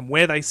abilities, and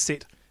where they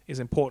sit is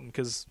important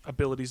because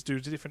abilities do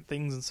different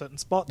things in certain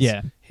spots.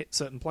 Yeah. Hit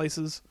certain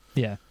places.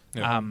 Yeah.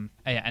 Yeah.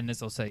 And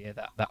there's also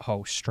that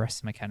whole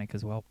stress mechanic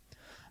as well.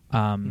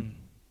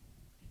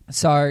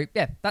 So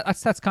yeah,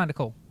 that's kind of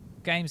cool.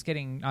 Games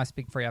getting nice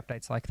big free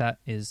updates like that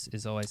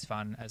is always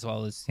fun, as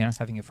well as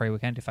having a free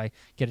weekend. If I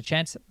get a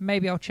chance,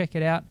 maybe I'll check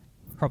it out.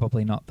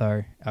 Probably not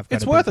though.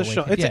 It's worth a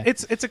shot.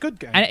 It's a good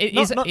game. And it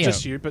not is-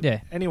 just you, but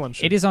yeah. anyone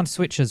should. It is on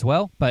Switch as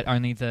well, but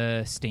only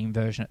the Steam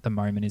version at the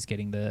moment is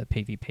getting the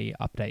PvP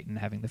update and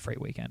having the free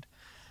weekend.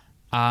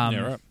 Yeah,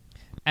 right.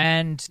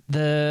 And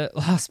the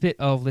last bit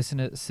of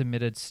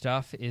listener-submitted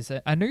stuff is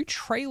a new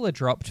trailer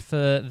dropped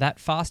for that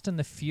Fast and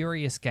the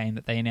Furious game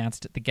that they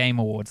announced at the Game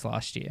Awards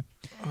last year.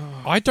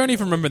 I don't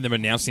even remember them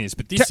announcing this,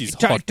 but this is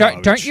hot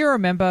Don't garbage. you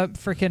remember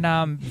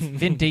freaking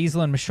Vin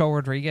Diesel and Michelle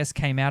Rodriguez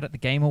came out at the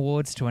Game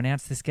Awards to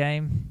announce this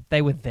game?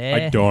 They were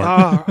there. I don't.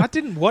 I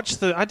didn't watch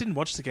the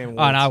Game Awards.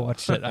 Oh, no, I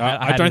watched it.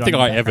 I had don't it on think the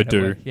I background ever at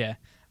do. work. Yeah.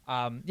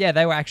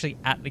 They were actually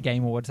at the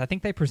Game Awards. I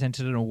think they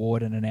presented an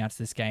award and announced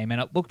this game, and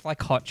it looked like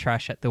hot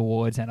trash at the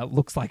awards, and it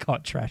looks like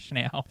hot trash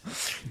now.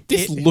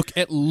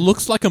 It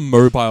looks like a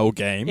mobile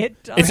game.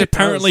 It does. It's It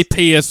apparently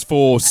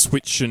PS4,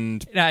 Switch,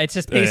 and No, it's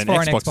just And PS4 and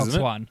Xbox, Xbox isn't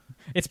it? One.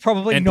 It's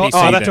probably And not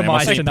PC then. It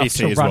must optimized be enough PC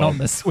to as run well. on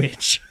the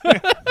Switch.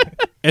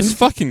 it's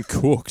fucking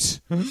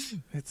cooked.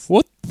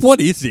 What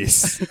is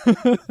this?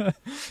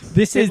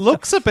 This It is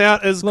looks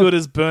about as good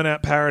as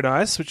Burnout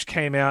Paradise, which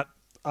came out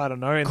I don't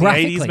know, in the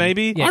Graphically, 80s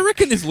maybe. yeah. I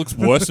reckon this looks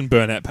worse than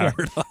Burnout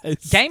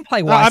Paradise.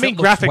 Gameplay wise, I mean, it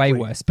looks way graphically.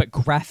 worse, but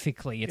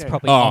graphically, it's Yeah.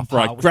 probably Oh, on par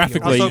right, with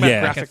graphically, I was talking about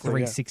yeah. like a graphically,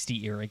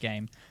 360 era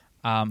game.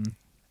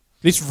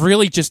 This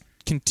really just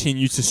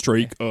continues the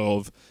streak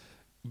of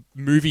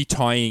movie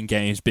tie-in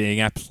games being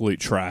absolute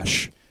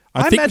trash.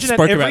 I think we imagine at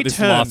spoke every about this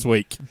turn- last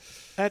week.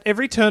 At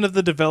every turn of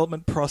the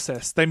development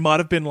process, they might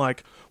have been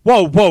like,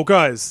 whoa,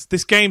 guys,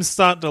 this game's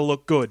starting to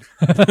look good.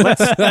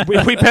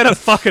 We better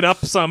fuck it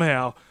up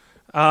somehow.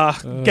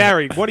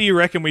 Gary, what do you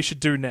reckon we should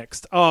do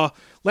next?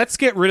 Let's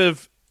get rid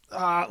of...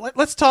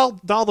 let's dial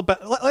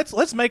the...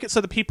 Let's make it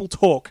so that people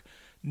talk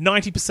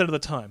 90% of the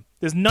time.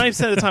 There's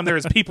 90% of the time there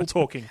is people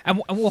talking.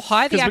 And we'll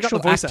hire the 'Cause we got actual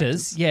the voice actors,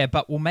 actors. yeah,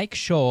 but we'll make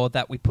sure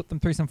that we put them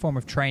through some form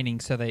of training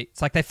so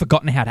it's like they've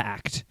forgotten how to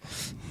act.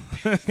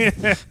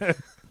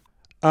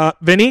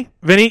 Vinny,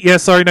 yeah,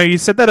 sorry, no, you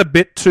said that a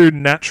bit too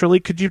naturally.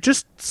 Could you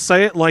just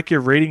say it like you're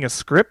reading a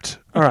script?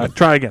 All right,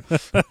 try again.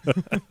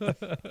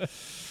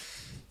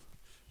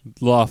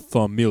 La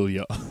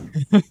Familia.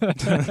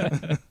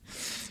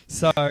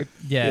 So,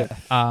 yeah.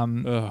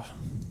 Ugh.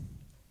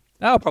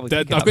 I'll probably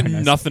I've pick it up got in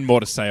a- nothing more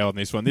to say on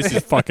this one. This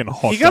is fucking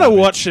hot. You gotta garbage.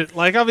 watch it.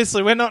 Like,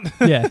 obviously, we're not...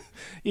 Yeah.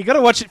 You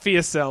gotta watch it for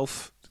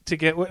yourself to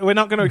get... We're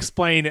not going to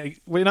explain it.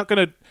 We're not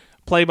going to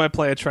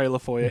play-by-play a trailer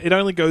for you. It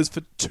only goes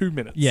for 2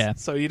 minutes. Yeah.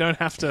 So you don't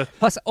have to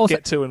Plus, also,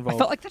 get too involved. I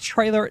felt like the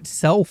trailer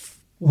itself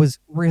was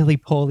really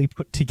poorly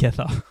put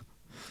together.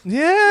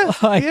 Yeah.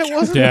 Like- Yeah, it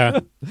wasn't... Yeah,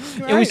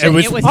 It was, it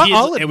was, it was, weird,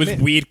 I'll it was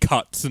admit. weird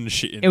cuts and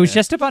shit. In it was there.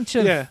 just a bunch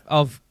of, Yeah.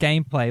 of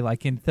gameplay,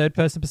 like in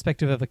third-person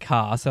perspective of a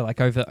car, so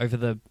like over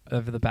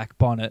the back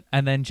bonnet,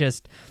 and then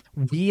just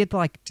weird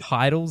like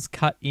titles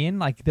cut in.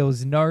 Like there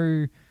was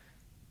no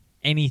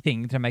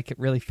anything to make it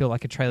really feel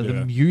like a trailer.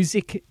 Yeah. The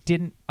music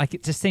didn't like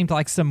it. Just seemed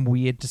like some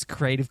weird, just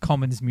Creative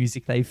Commons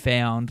music they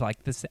found.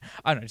 Like this,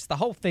 I don't know. Just the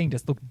whole thing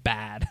just looked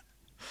bad.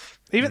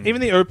 Even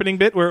the opening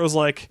bit where it was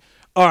like,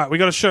 all right, we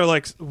got to show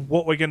like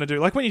what we're going to do.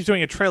 Like when you're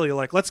doing a trailer, you're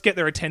like, let's get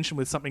their attention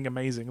with something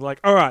amazing. Like,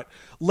 all right,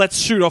 let's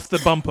shoot off the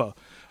bumper.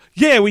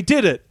 Yeah, we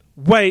did it.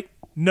 Wait,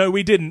 no,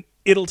 we didn't.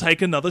 It'll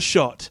take another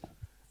shot.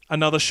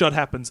 Another shot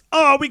happens.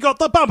 Oh, we got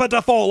the bumper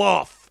to fall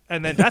off.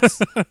 And then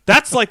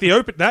that's like the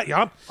open.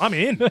 Yeah, I'm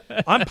in.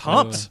 I'm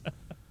pumped.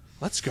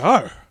 Let's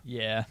go.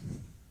 Yeah,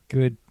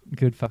 good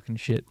fucking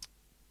shit.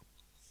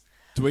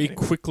 Do we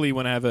quickly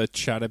want to have a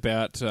chat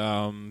about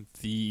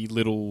the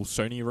little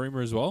Sony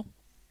rumor as well?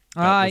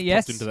 That was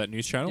Yes. popped into that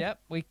news channel. Yep.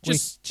 We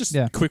Just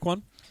yeah. a quick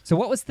one. So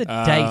what was the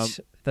date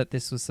that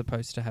this was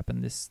supposed to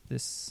happen?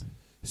 This.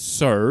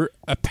 So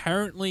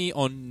apparently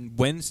on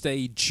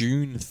Wednesday,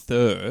 June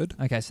 3rd.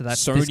 Okay, so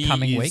that's Sony this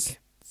coming is- week.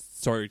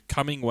 Sorry,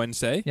 coming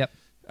Wednesday. Yep.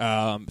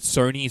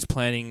 Sony is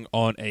planning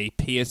on a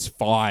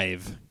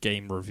PS5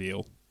 game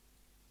reveal.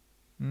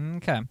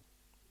 Okay.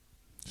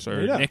 So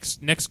Yeah.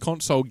 next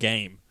console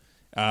game.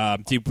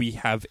 Did we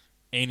have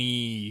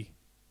any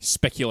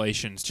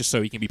speculations just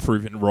so he can be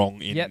proven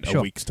wrong in Yep, a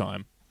sure. week's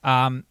time?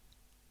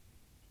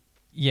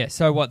 Yeah.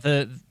 So what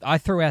I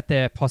threw out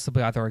there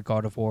possibly either a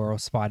God of War or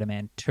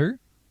Spider-Man 2.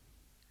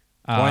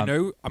 I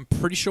know. I'm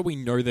pretty sure we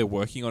know they're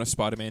working on a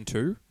Spider-Man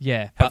 2.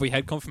 Yeah. Have but- we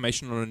had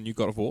confirmation on a new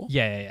God of War?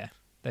 Yeah.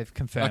 They've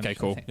confirmed. Okay,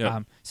 cool. I think. Yeah.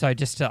 So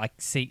just to like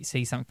see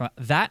something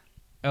like that,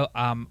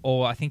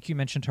 or I think you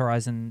mentioned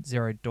Horizon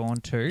Zero Dawn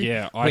 2.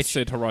 Yeah, I which-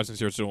 said Horizon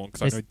Zero Dawn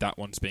because This- I know that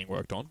one's being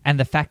worked on. And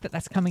the fact that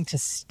that's coming to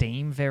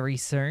Steam very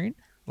soon,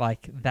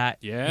 like that.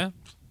 Yeah,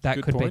 That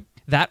good could point.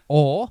 be that,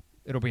 or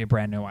it'll be a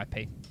brand new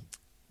IP.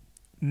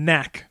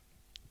 Knack.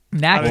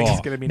 Knack. I think Oh.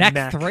 it's going to be Knack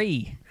Knack.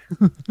 3.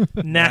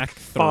 Knack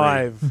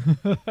 3.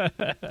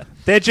 5.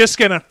 They're just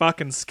going to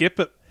fucking skip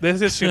it. They're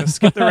just going to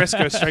skip the rest,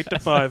 go straight to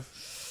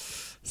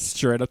 5.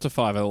 Straight up to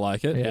 5. I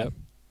like it. Yeah.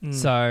 Yep.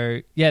 So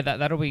yeah,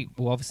 that'll be.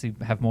 We'll obviously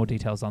have more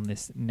details on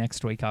this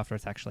next week after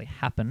it's actually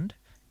happened.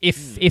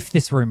 If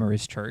this rumor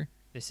is true,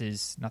 this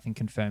is nothing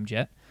confirmed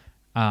yet.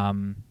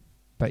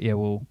 But yeah,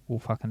 we'll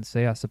fucking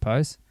see, I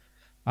suppose.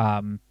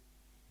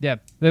 Yeah,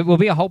 there will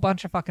be a whole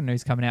bunch of fucking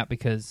news coming out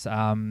because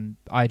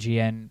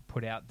IGN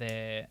put out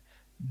their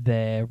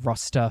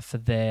roster for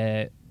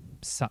their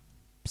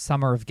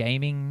Summer of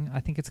Gaming, I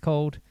think it's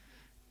called.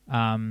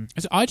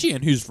 Is it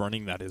IGN who's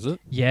running that? Is it?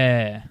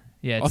 Yeah.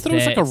 I thought it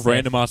was like a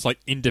random ass, like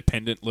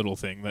independent little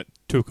thing that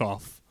took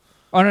off.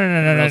 Oh no!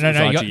 It was No,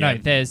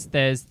 IGN. there's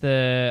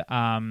the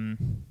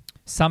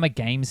Summer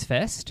Games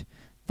Fest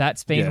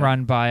that's been Yeah.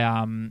 run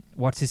by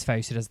what's his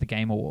face who does the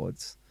Game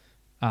Awards.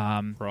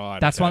 Right.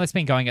 That's okay. one that's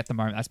been going at the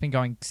moment. That's been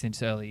going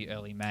since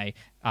early May.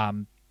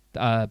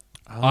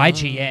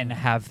 IGN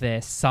have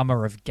their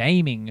Summer of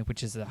Gaming,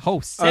 which is a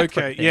whole separate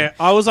Okay, thing. yeah.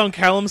 I was on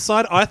Callum's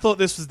side. I thought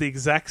this was the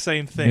exact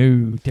same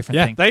thing. No, different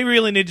Yeah. thing. They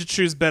really need to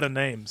choose better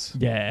names.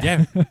 Yeah,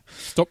 Yeah.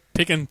 Stop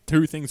picking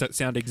two things that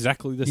sound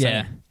exactly the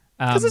yeah. same.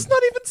 Because it's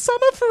not even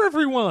summer for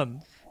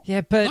everyone.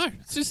 Yeah, but No,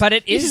 it's just, but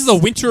it this is is the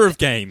winter of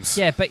games.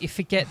 Yeah, but you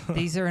forget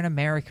these are in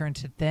America, and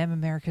to them,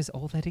 America's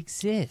all that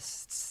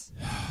exists.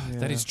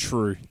 That is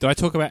true. Did I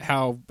talk about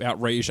how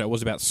outraged I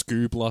was about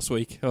Scoob last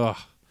week? Ugh.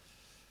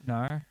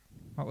 No,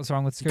 What was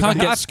wrong with Scoob? You can't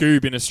get I've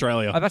Scoob in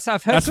Australia. heard That's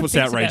good what's things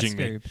about outraging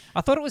me. Scoob.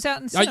 I thought it was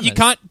out in cinemas. You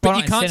can't, but Well,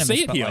 you not in can't cinemas,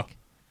 see it but, here.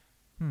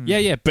 like,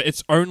 Yeah, but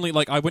it's only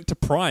like I went to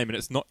Prime and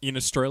it's not in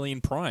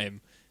Australian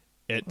Prime.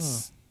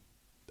 It's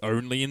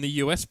only in the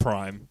US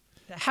Prime.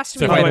 There has to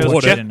So be if a I way to bought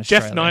watch it- it in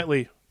Australia.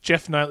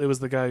 Jeff Knightley was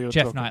the guy you were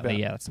Jeff talking Knightley, about.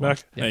 yeah, that's the one.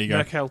 Merc, There you go.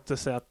 Merc helped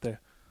us out there.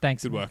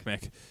 Thanks. Good work,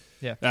 Mac.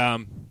 Yeah.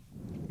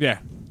 Yeah.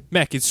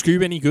 Mac, is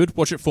Scoob any good?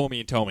 Watch it for me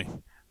and tell me.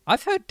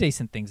 I've heard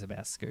decent things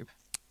about Scoob.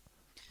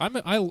 I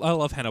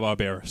love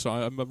Hanna-Barbera, so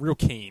I'm real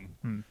keen.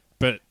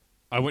 But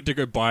I went to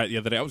go buy it the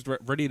other day. I was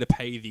ready to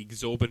pay the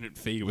exorbitant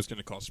fee it was going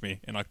to cost me,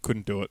 and I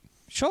couldn't do it.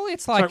 Surely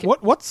it's like... Sorry,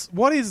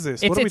 what is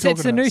this? What are we talking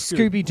it's a about? new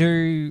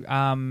Scooby-Doo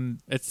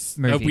It's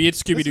movie. a weird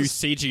Scooby-Doo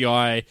This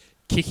CGI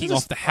kicking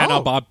off the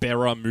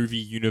Hanna-Barbera movie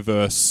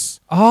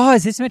universe. Oh,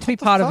 is this meant to be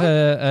part of fuck?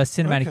 a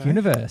cinematic Okay.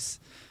 universe?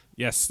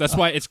 Yes, that's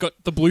why it's got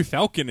the Blue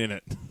Falcon in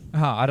it. Oh,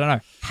 I don't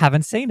know.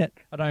 Haven't seen it.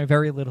 I know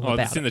very little Oh,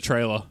 about it's in it. the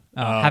trailer.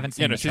 Haven't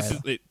seen the it's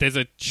just- trailer. there's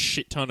a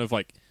shit ton of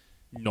like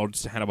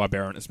nods to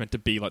Hanna-Barbera, and it's meant to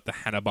be like the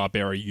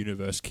Hanna-Barbera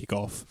universe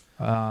kickoff.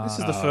 This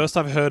is the first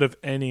I've heard of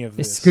any of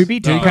Is this.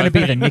 Scooby-Doo No, going to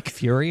be I the Nick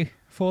Fury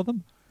for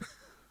them?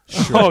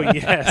 Oh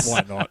yes.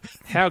 Why not?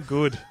 How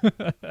good.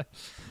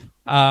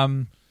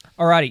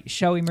 Alrighty,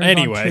 shall we move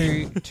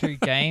Anyway. on to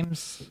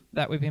games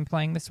that we've been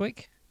playing this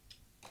week?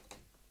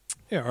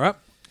 Yeah, all right.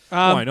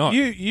 Why not?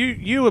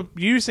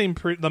 You seem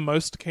the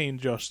most keen,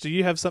 Josh. Do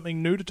you have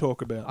something new to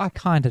talk about? I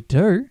kind of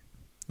do.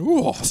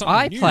 Ooh, something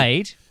I new.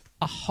 played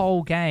a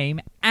whole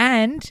game,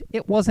 and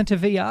it wasn't a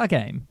VR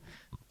game.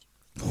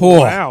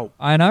 Oh, Wow.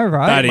 I know,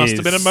 right? That It must is-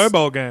 have been a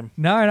mobile game.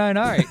 No.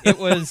 It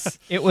was.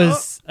 It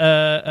was.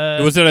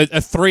 It was a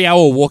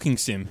 3-hour walking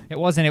sim. It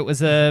wasn't. It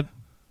was a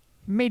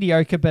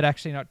mediocre, but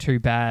actually not too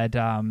bad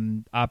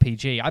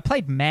RPG. I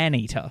played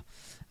Maneater.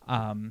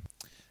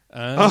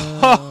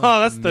 Oh,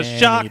 that's the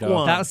shark Maneater.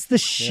 one. That's the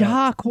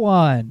shark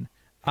one.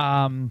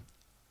 And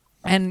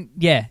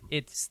yeah,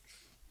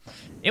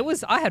 it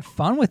was. I had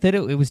fun with it.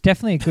 It was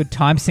definitely a good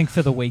time sink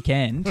for the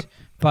weekend.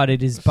 But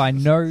it is by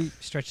no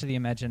stretch of the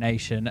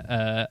imagination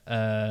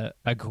a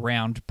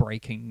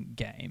groundbreaking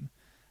game.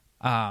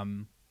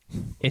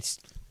 It's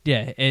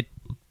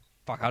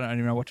Fuck, I don't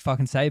even know what to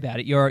fucking say about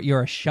it.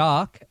 You're a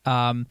shark.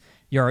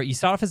 You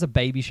start off as a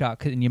baby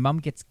shark, and your mum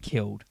gets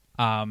killed.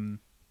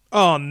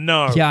 Oh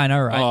no. Yeah, I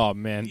know, right? Oh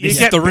man, You this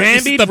get is the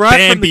Bambi'd right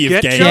from Bambi the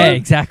of get-go? games. Yeah,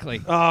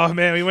 exactly. Oh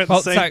man, we went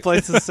Well, the same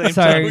place at the same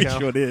so- time. We Cal.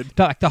 sure did.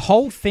 Like the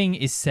whole thing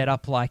is set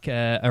up like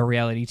a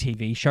reality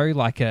TV show,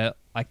 like a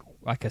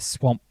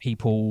Swamp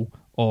People,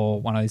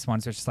 or one of those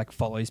ones that just like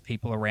follows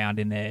people around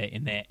in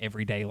their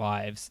everyday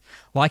lives.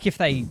 Like if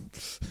they,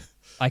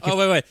 like Oh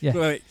wait.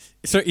 yeah.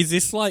 So is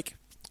this like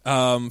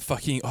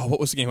what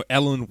was the game?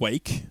 Alan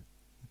Wake,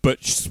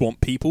 but swamp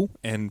people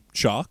and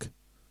shark.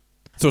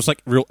 So it's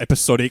like real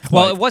episodic.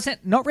 Well, like, it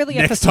wasn't not really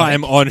next episodic.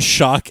 time on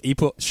Shark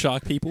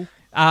People.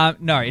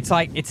 No, it's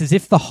as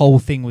if the whole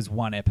thing was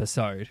one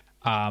episode.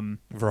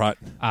 Right.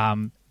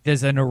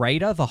 There's a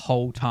narrator the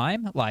whole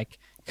time, like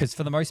because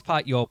for the most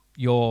part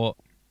you're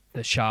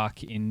the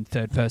shark in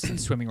third person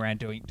swimming around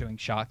doing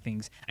shark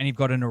things, and you've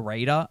got a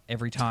narrator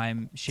every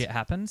time shit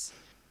happens.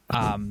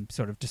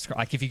 Sort of describe,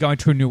 like if you go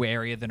into a new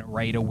area, the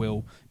narrator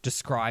will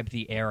describe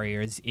the area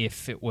as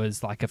if it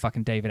was like a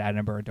fucking David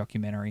Attenborough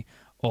documentary.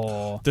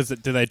 Or Do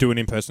they do an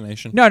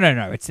impersonation? no,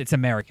 it's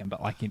American,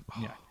 but like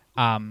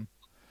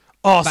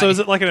Oh, so But- is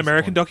it like an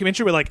American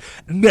documentary where like,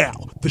 now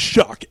the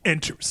shark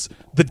enters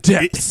the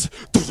depths,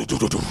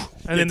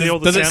 and then all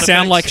the Does it sound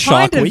sound like effects?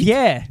 Shark kind of, Week?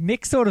 yeah.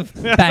 Nick sort of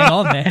bang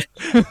on there.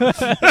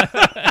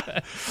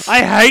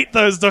 I hate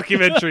those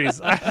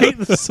documentaries. I hate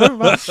them so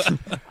much.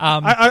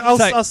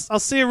 I'll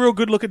see a real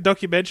good looking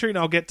documentary and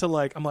I'll get to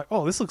like, I'm like,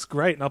 oh, this looks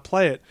great, and I'll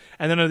play it,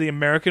 and then the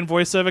American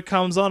voiceover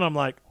comes on, I'm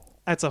like,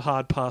 that's a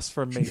hard pass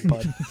from me,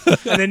 bud.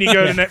 And then you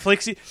go to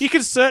Netflix. You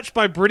can search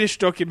by British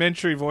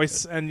documentary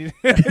voice, and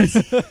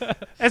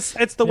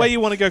it's the way you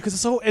want to go because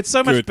it's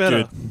so much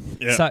better. Good.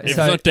 Yeah. So- if it's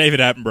so- not David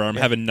Attenborough, I'm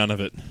having none of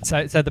it.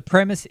 So the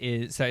premise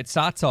is, so it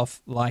starts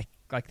off like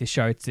this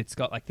show. It's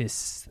got like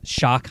this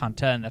shark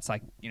hunter, and that's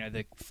like, you know,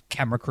 the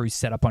camera crew's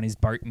set up on his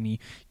boat, and he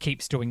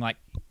keeps doing like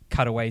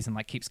cutaways and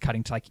like keeps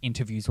cutting to like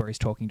interviews where he's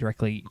talking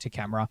directly to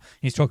camera.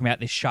 He's talking about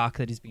this shark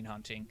that he's been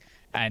hunting,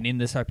 and in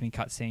this opening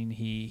cutscene,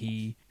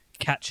 he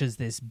catches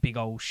this big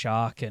old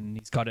shark, and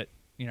he's got it,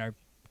 you know,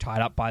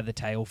 tied up by the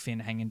tail fin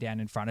hanging down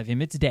in front of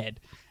him. It's dead,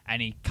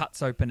 and he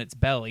cuts open its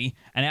belly,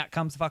 and out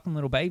comes a fucking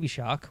little baby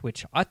shark,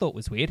 which I thought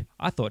was weird.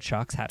 I thought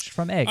sharks hatched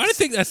from eggs. I don't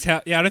think that's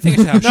how. Yeah, I don't think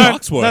it's how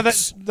sharks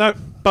works. No,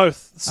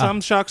 both.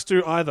 Some sharks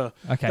do either.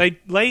 Okay. They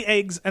lay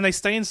eggs and they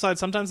stay inside.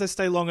 Sometimes they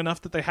stay long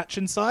enough that they hatch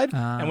inside,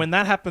 Ah. and when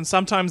that happens,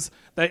 sometimes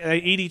they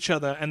eat each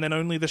other, and then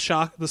only the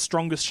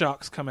strongest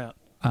sharks come out.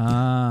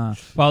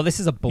 Well, this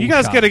is a bull. You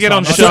guys shark, gotta get so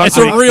on I'm not- Shark It's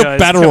a Week, real guys,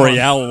 battle come on.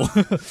 royale.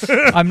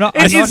 I'm not.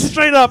 It is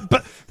straight up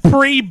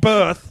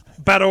pre-birth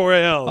Battle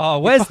Royale. Oh,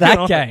 where's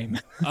that game?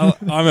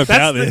 I'm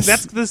about this.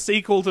 That's the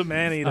sequel to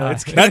Maneater.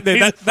 It's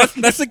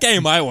That's the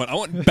game I want. I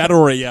want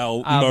Battle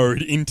Royale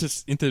mode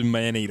into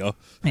Maneater.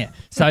 Yeah.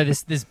 So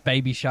this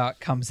baby shark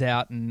comes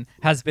out and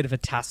has a bit of a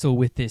tussle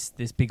with this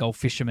big old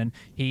fisherman.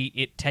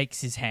 It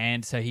takes his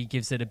hand, so he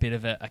gives it a bit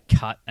of a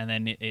cut, and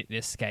then it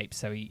escapes.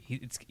 So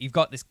you've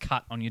got this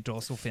cut on your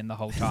dorsal fin the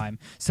whole time,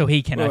 so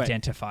he can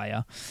identify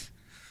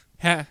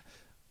you.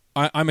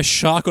 I'm a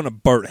shark on a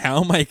boat.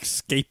 How am I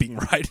escaping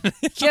right now?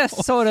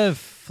 Just sort of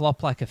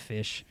flop like a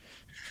fish.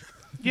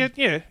 Yeah.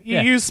 You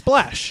use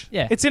splash.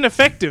 Yeah. It's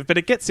ineffective, but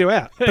it gets you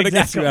out. But it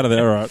gets you out of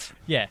there, right?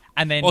 Yeah,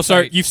 and then Also,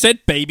 you've said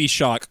baby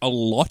shark a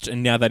lot,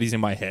 and now that is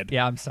in my head.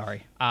 Yeah, I'm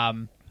sorry.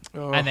 And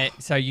then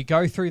so you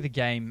go through the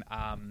game.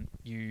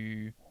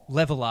 You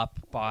level up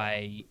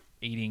by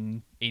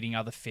eating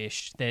other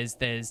fish. There's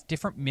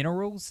different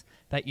minerals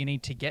that you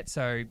need to get.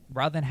 So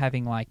rather than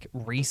having like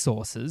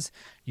resources,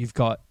 you've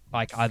got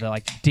like either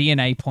like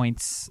DNA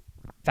points,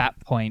 fat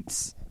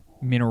points,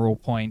 mineral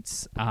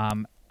points.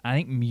 I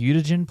think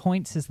mutagen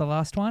points is the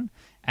last one.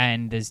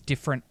 And there's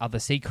different other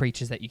sea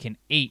creatures that you can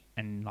eat,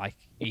 and like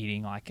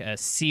eating like a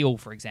seal,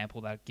 for example,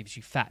 that gives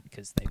you fat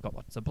because they've got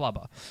lots of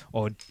blubber.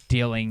 Or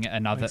dealing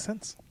another Makes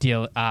sense.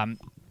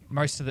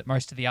 Most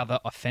of the other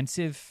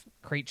offensive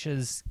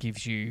creatures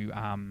gives you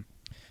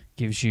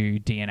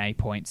DNA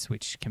points,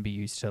 which can be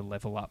used to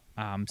level up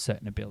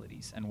certain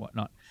abilities and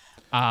whatnot.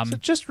 So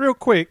just real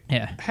quick,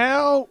 Yeah.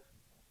 how...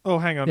 Oh,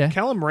 hang on. Yeah.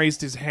 Callum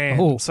raised his hand,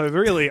 Oh. so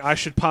really I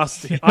should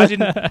pass to him. I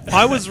didn't.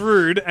 I was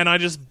rude, and I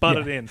just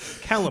butted in.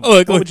 Callum,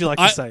 Look, what would you like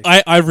to say?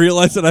 I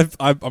realize that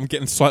I'm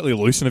getting slightly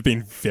loose and I've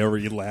been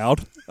very loud.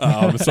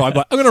 So I'm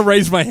going to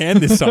raise my hand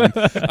this time.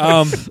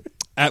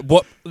 At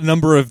what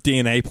number of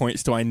DNA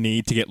points do I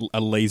need to get a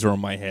laser on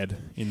my head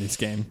in this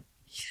game?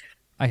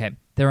 Okay,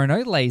 there are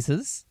no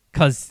lasers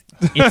because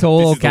it's all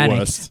This is the organic,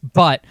 worst.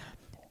 but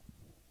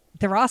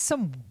there are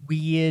some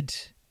weird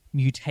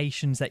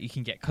mutations that you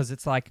can get because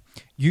it's like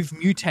you've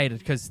mutated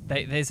because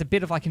there's a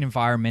bit of like an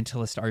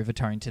environmentalist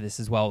overtone to this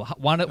as well.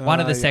 One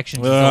of the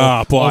sections is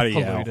all bloody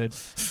hell. polluted,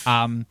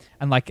 and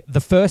like the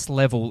first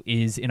level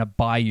is in a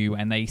bayou,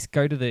 and they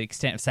go to the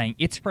extent of saying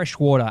it's fresh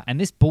water, and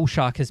this bull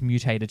shark has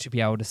mutated to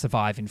be able to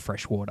survive in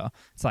fresh water.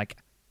 It's like,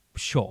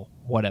 sure,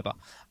 whatever.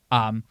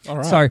 right.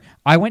 So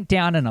I went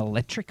down an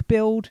electric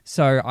build,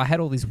 so I had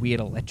all these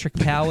weird electric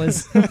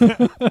powers.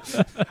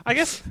 I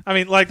guess. I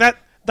mean, like that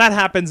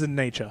happens in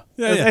nature.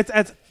 Yeah.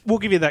 It's, we'll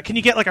give you that. Can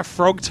you get like a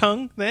frog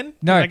tongue then?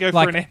 No, Can I go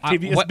like for an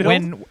amphibious build?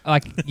 when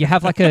like you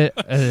have like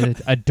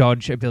a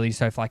dodge ability,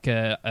 so if like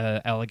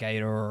a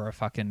alligator or a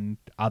fucking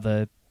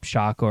other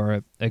shark or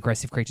a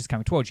aggressive creature's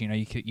coming towards you,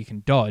 you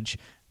can dodge.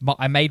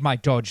 I made my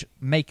dodge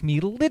make me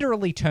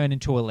literally turn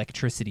into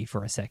electricity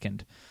for a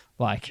second.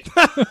 Like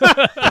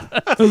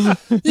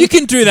You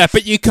can do that,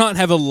 but you can't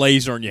have a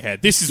laser on your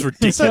head. This is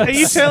ridiculous. So are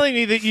you telling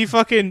me that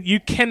you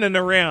cannon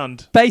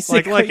around?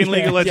 Basically, like in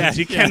League of yeah. Legends,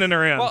 you Yeah. cannon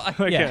around. well,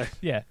 okay.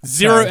 yeah.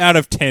 0 So- out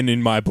of 10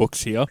 in my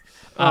books here.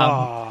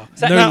 Oh.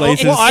 So No now, lasers.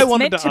 It's I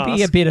wanted meant to to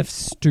be a ask- bit of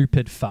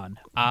stupid fun.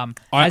 I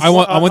as-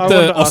 want I wanted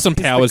the to ask, Awesome is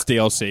the- Powers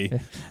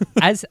DLC.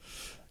 as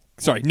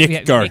Sorry, Nick,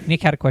 yeah, go.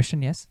 Nick had a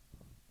question. Yes.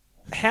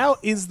 How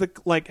does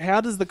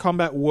the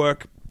combat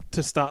work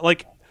to start?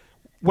 Like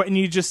when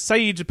you just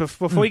say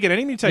before you get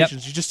any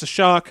mutations, you're just a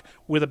shark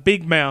with a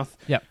big mouth.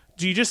 Yep.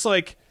 Do you just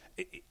like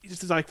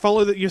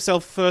follow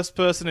yourself first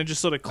person and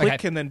just sort of click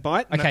Okay. and then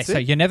bite? And Okay, that's so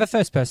it? you're never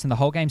first person. The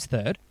whole game's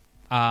third.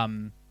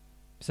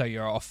 So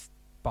you're off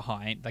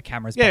behind. The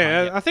camera's behind.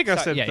 Yeah, you. I think I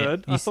said yeah,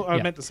 third. you I thought I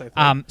yeah. meant to say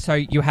third. So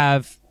you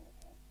have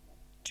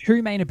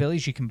two main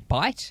abilities. You can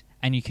bite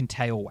and you can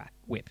tail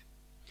whip.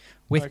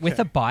 With Okay.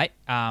 a bite,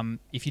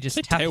 if you just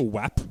Say tap tail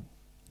whap.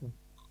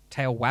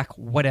 tail whack,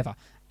 whatever.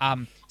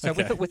 So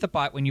Okay. with a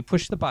bite, when you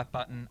push the bite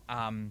button,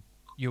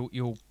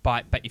 you'll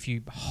bite, but if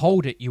you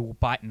hold it, you will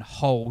bite and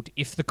hold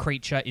if the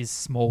creature is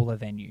smaller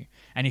than you.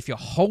 And if you're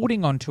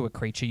holding onto a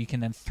creature, you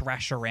can then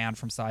thrash around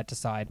from side to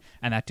side,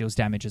 and that deals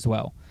damage as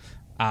well.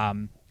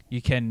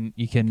 You can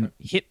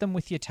hit them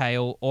with your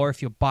tail, or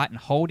if you're biting,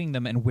 holding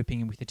them and whipping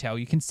them with your tail,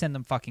 you can send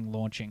them fucking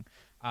launching.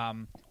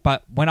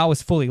 But when I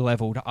was fully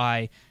leveled,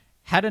 I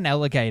had an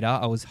alligator,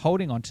 I was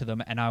holding onto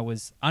them, and I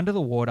was under the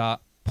water,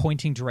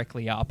 pointing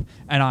directly up,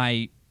 and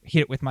I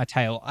hit it with my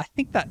tail. I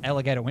think that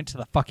alligator went to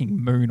the fucking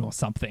moon or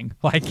something.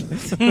 Like,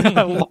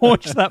 I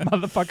launched that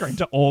motherfucker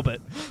into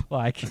orbit.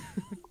 Like,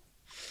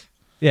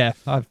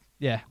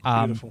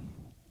 Beautiful.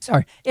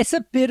 So it's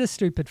a bit of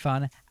stupid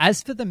fun.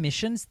 As for the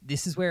missions,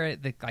 this is where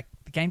the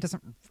game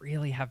doesn't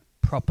really have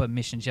proper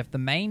missions. You have the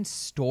main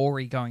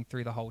story going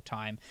through the whole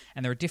time,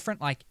 and there are different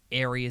like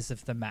areas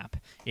of the map.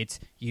 It's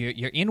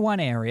you're in one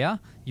area,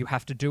 you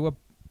have to do a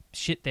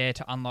shit there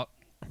to unlock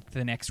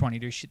the next one. You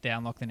do shit there,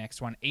 unlock the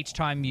next one.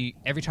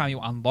 Every time you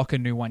unlock a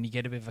new one, you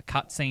get a bit of a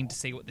cutscene to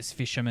see what this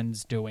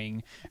fisherman's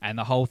doing, and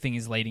the whole thing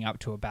is leading up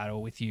to a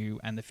battle with you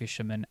and the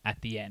fisherman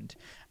at the end.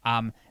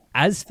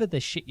 as for the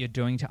shit you're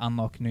doing to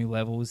unlock new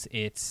levels,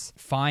 it's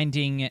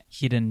finding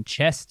hidden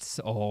chests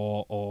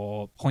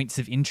or points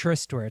of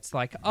interest where it's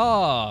like,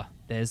 oh,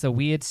 there's a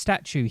weird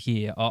statue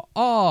here, or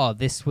oh,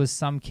 this was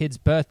some kid's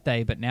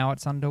birthday, but now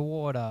it's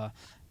underwater.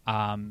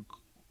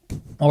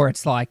 Or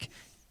it's like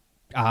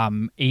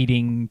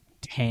eating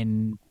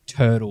 10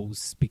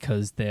 turtles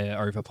because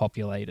they're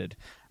overpopulated,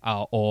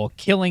 or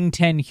killing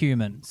 10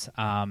 humans,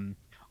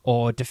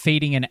 or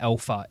defeating an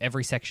alpha.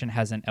 Every section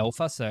has an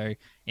alpha, so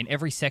in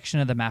every section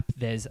of the map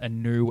there's a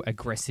new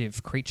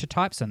aggressive creature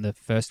type. So in the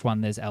first one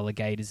there's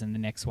alligators, and the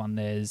next one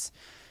there's,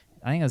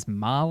 I think there's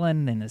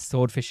marlin, then there's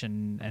swordfish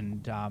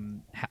and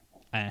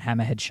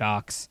hammerhead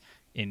sharks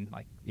in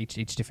like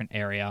each different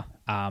area.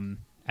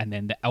 And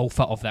then the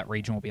alpha of that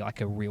region will be like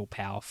a real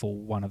powerful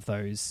one of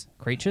those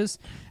creatures,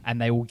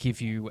 and they will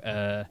give you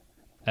a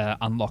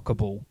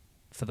unlockable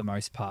for the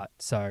most part.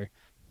 So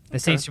there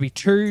seems to be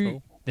two.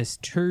 Cool. There's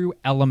 2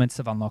 elements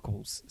of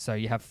unlockables. So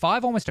you have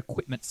 5 almost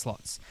equipment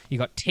slots. You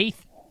got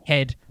teeth,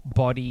 head,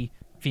 body,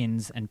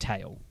 fins, and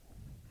tail.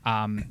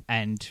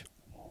 And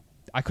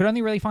I could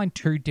only really find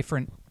 2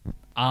 different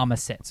armor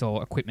sets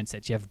or equipment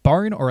sets. You have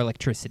bone or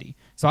electricity.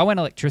 So I went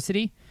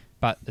electricity,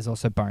 but there's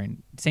also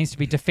bone. It seems to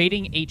be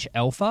defeating each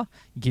alpha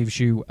gives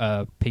you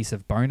a piece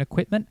of bone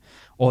equipment,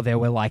 or there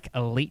were like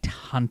elite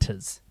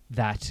hunters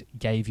that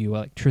gave you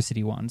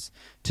electricity ones.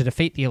 To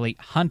defeat the elite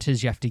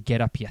hunters, you have to get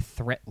up your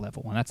threat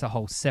level, and that's a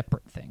whole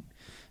separate thing.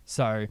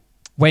 So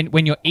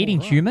when you're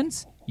eating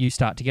humans, you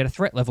start to get a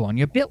threat level on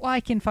you. A bit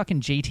like in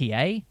fucking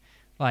GTA.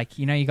 Like,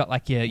 you know, you got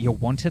like your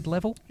wanted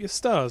level. Your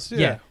stars,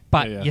 yeah.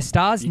 But your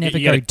stars never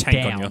go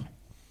down.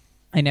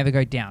 They never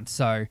go down.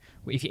 So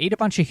if you eat a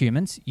bunch of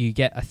humans, you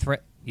get a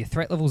threat. Your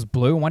threat level's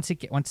blue. Once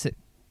it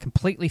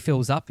completely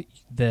fills up,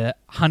 the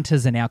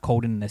hunters are now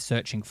called in and they're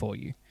searching for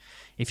you.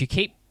 If you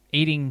keep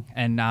eating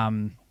and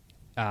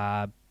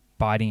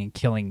biting and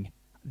killing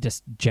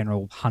just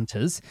general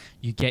hunters,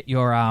 you get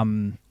your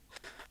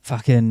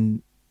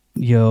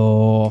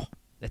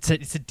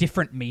it's a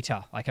different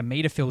meter. Like a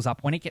meter fills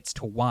up when it gets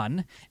to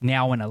 1.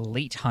 Now an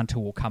elite hunter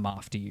will come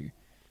after you.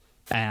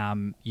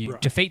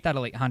 Defeat that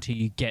elite hunter,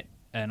 you get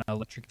an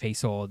electric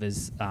piece, or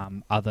there's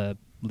other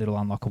little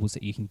unlockables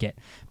that you can get,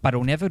 but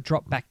it'll never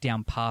drop back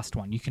down past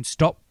 1.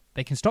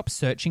 They can stop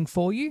searching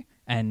for you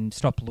and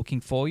stop looking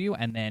for you,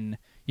 and then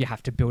you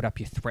have to build up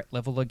your threat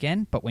level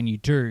again. But when you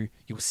do,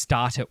 you'll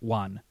start at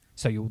 1,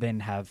 so you'll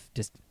then have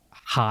just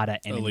harder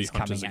enemies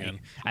coming at you.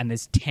 And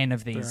there's 10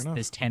 of these.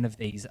 There's 10 of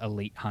these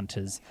elite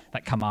hunters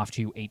that come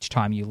after you each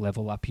time you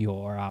level up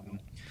your I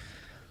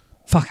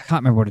can't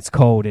remember what it's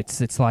called.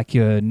 It's like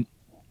your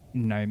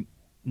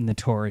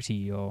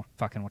notoriety, or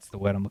fucking what's the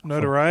word I'm looking for?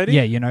 Notoriety?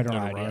 Yeah, your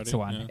notoriety. That's the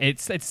one. Yeah.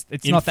 It's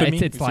not that.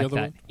 It's like that.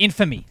 One?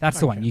 Infamy. That's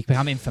the one. You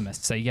become infamous.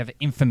 So you have an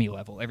infamy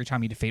level. Every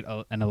time you defeat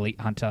an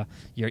elite hunter,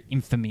 your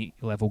infamy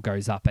level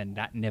goes up, and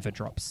that never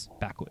drops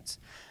backwards.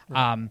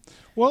 Right.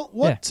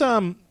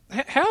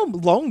 How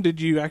long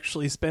did you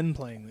actually spend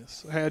playing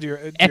this?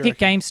 Epic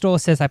Game Store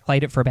says I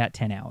played it for about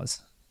 10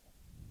 hours.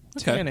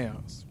 10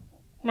 hours.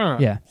 All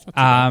right. Yeah.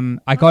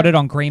 I got it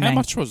on Green Man. How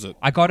much was it?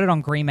 I got it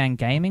on Green Man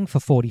Gaming for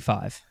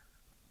 $45.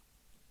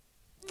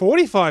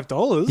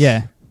 $45?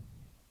 Yeah.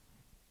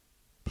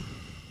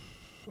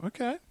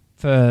 Okay.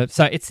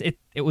 So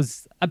it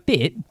was a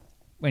bit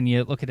when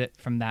you look at it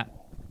from that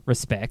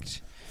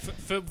respect.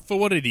 For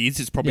what it is,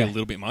 it's probably a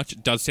little bit much.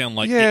 It does sound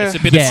like it's a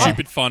bit of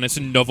stupid fun. It's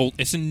a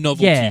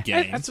novelty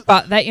game.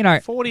 But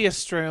that, 40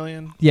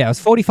 Australian. Yeah, it was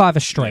 45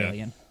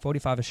 Australian. Yeah.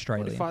 45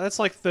 Australian. 45, that's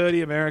like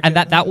 30 American.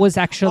 And that was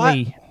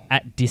actually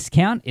at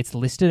discount. It's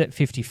listed at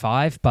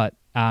 55, but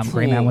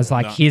Green Man was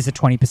like, here's a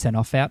 20%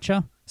 off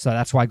voucher. So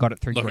that's why I got it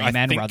through Green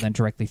Man rather than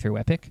directly through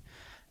Epic.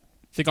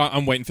 I think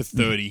I'm waiting for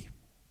 30.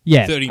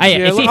 Yeah. 30.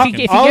 If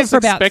you get for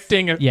about... If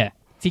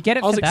you get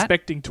it for that... I was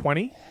expecting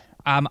 20.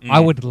 I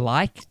would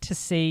like to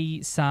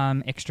see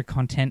some extra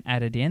content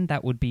added in.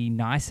 That would be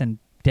nice and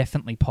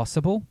definitely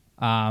possible.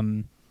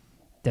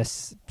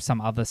 There's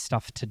some other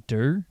stuff to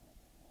do.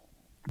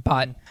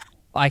 But,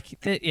 I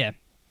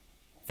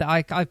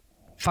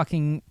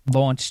fucking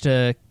launched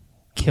a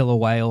killer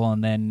whale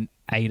and then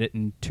ate it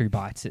in 2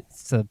 bites.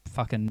 It's a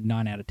fucking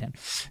 9 out of 10.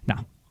 No.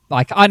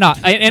 I know.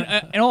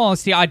 In all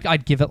honesty,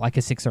 I'd give it like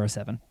a 6 or a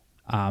 7,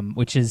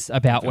 which is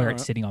about where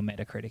it's sitting on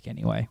Metacritic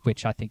anyway,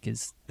 which I think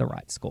is the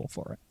right score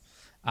for it.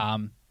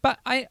 But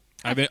I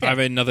have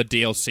another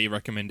DLC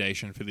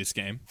recommendation for this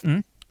game. Mm-hmm.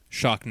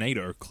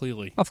 Sharknado,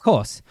 clearly. Of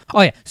course.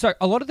 Oh, yeah. So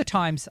a lot of the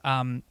times,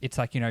 it's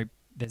like,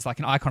 there's like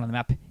an icon on the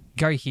map.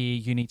 Go here,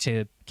 you need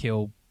to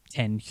kill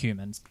 10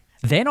 humans.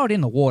 They're not in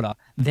the water.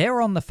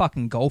 They're on the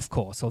fucking golf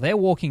course, or they're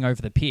walking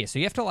over the pier. So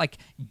you have to, like,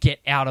 get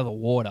out of the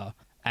water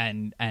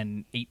and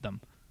eat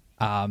them.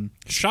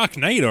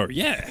 Sharknado,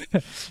 yeah.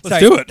 Let's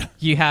do it.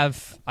 You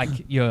have, like,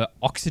 your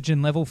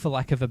oxygen level, for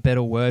lack of a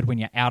better word. When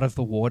you're out of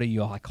the water,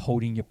 you're, like,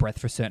 holding your breath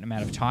for a certain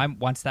amount of time.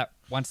 Once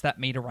that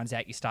meter runs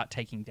out, you start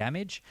taking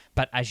damage.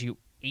 But as you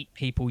eat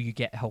people, you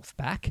get health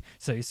back.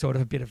 So it's sort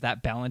of a bit of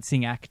that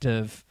balancing act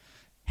of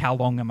how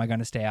long am I going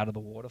to stay out of the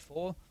water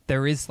for?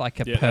 There is like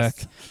a perk.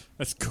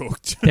 That's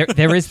cooked.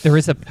 there is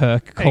a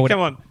perk Hey, called. come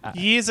on.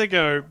 Years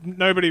ago,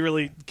 nobody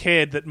really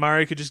cared that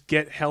Mario could just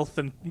get health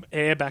and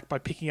air back by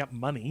picking up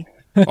money.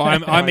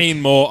 I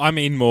mean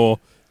more.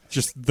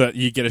 Just that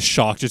you get a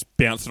shark just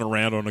bouncing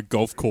around on a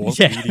golf course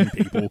eating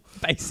people.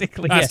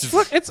 Basically, That's yeah. just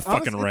Look, it's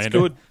fucking honest,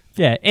 random. It's good.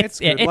 Yeah, it's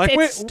good. it's, Like,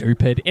 it's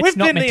stupid. It's We've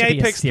not been meant the to be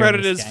a Apex serious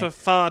Predators game. for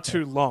far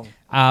too long.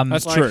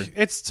 That's true.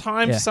 It's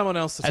time Yeah. for someone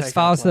else to take As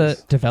far as our the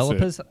place.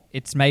 developers,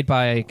 it's made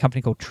by a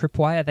company called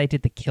Tripwire. They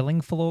did the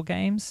Killing Floor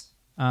games.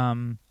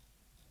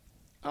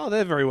 Oh,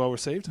 they're very well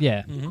received.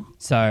 Yeah.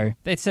 So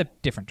it's a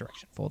different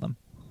direction for them.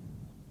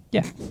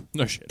 Yeah.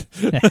 No shit.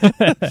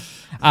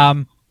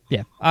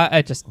 Yeah.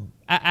 I just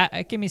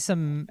give me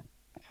some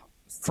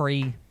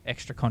free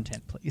extra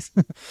content, please.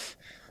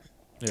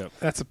 Yeah.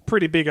 That's a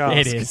pretty big ask.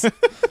 It is.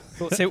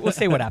 We'll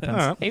see what happens.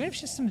 Alright. Even if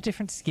it's just some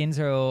different skins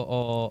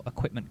or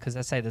equipment, because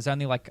I say there's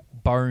only like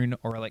bone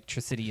or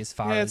electricity as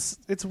far Yeah, as.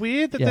 it's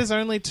weird that Yeah. there's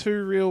only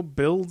 2 real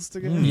builds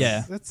to get.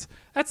 Yeah.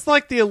 That's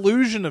like the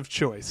illusion of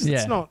choice. Yeah.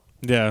 It's not.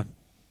 Yeah.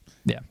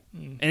 Yeah.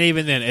 And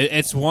even then,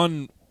 it's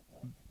one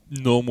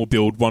normal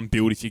build, one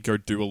build if you go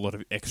do a lot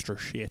of extra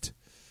shit.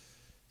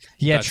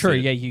 Yeah, That's true.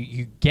 it. Yeah,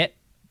 you get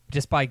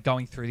just by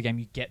going through the game,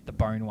 you get the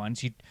bone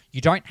ones.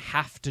 You don't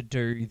have to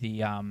do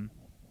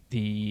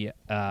the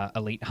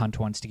elite hunt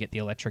ones to get the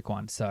electric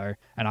ones. So,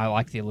 and I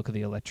like the look of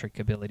the electric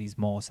abilities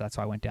more, so that's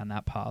why I went down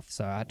that path.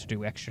 So I had to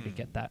do extra to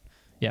get that.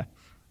 Yeah.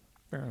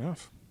 Fair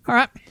enough. All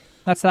right,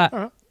 that's that. All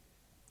right.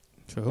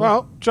 Cool.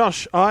 Well,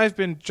 Josh, I've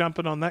been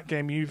jumping on that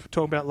game you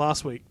talked about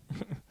last week.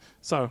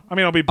 So, I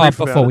mean, I'll be brief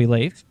about Before it. we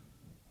leave.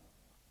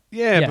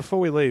 Yeah, Yeah. before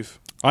we leave.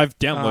 I've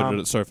downloaded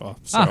it so far,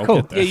 so Ah, I'll cool.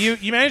 get there.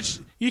 Yeah,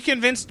 you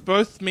convinced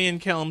both me and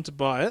Callum to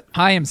buy it.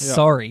 I am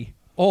sorry,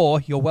 or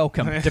you're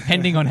welcome,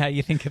 depending on how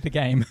you think of the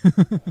game.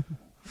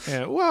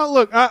 Yeah. Well,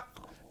 look,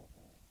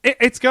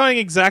 it's going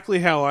exactly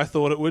how I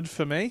thought it would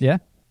for me. Yeah.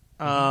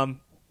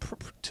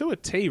 To a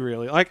T,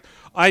 really. Like,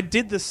 I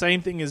did the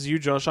same thing as you,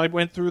 Josh. I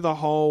went through the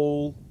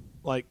whole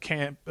like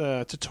camp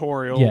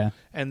tutorial, Yeah.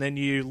 and then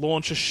you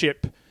launch a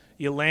ship,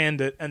 you land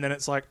it, and then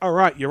it's like, all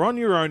right, you're on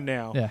your own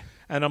now. Yeah.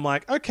 And I'm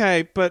like,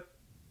 okay, but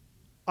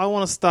I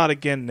want to start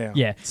again now.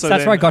 Yeah, So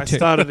that's then where I got to.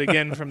 started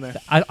again from there.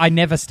 I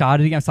never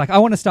started again. It's like, I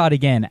want to start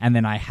again, and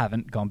then I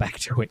haven't gone back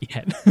to it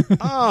yet.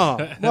 Oh,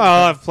 well,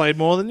 I've played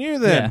more than you Yeah.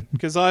 then,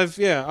 because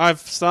I've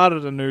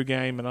started a new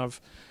game, and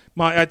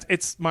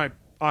it's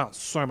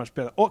so much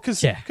better.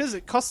 Because Yeah.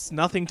 it costs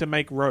nothing to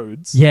make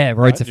roads. Yeah,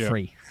 roads are Yeah.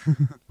 free.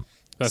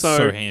 That's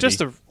so handy.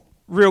 just a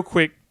real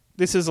quick,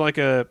 this is like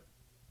a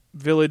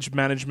village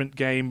management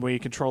game where you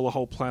control a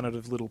whole planet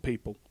of little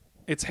people.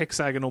 It's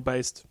hexagonal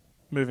based.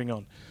 Moving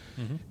on.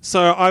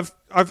 So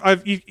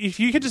if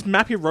you could just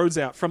map your roads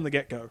out from the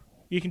get go,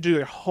 you can do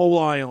a whole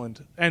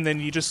island, and then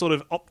you just sort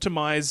of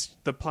optimize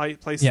the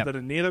places Yep. that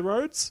are near the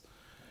roads,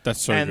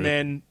 That's so and good.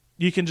 then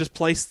you can just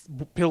place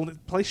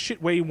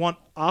shit where you want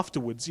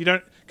afterwards. You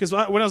don't, because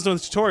when I was doing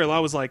the tutorial, I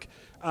was like,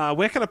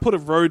 where can I put a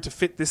road to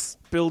fit this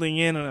building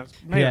in? And I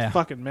made Yeah. a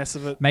fucking mess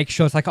of it. Make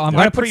sure it's like, oh, I'm I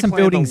going to put some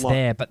pre-planned a buildings lot.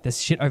 there, but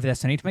there's shit over there,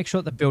 so I need to make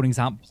sure that the buildings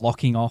aren't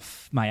blocking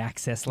off my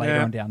access later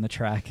Yeah. on down the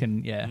track.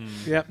 And yeah,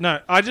 Yeah,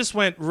 no, I just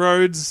went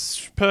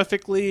roads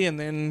perfectly, and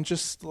then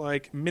just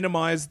like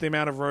minimized the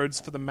amount of roads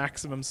for the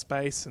maximum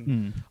space,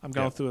 and I'm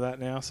going through that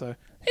now, so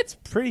it's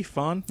pretty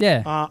fun.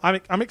 Yeah.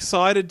 I'm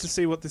excited to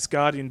see what this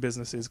Guardian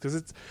business is,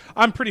 because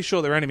I'm pretty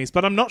sure they're enemies,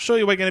 but I'm not sure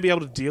we're going to be able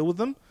to deal with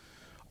them.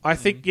 I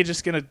think you're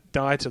just going to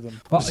die to them.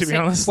 well, to be see,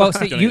 honest. well,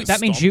 see, Gonna you, get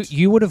that means stomped.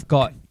 you would have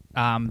got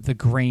the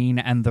green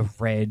and the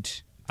red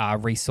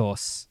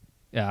resource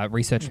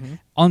research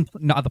on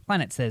other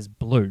planets. There's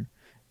blue.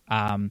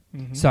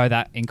 So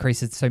that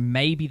increases. So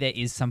maybe there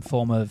is some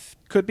form of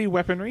Could be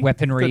weaponry,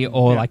 weaponry Could-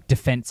 or yeah, like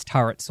defense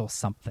turrets or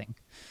something.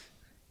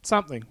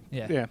 something.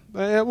 Yeah.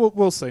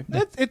 We'll see.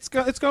 It's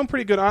going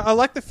pretty good. I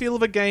like the feel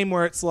of a game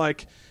where it's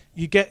like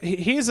you get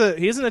here's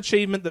an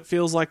achievement that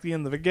feels like the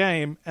end of a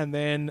game, and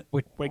then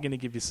we're going to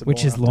give you some, Which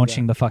more is after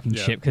launching that. the fucking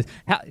Yeah. ship. Because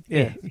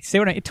Yeah. see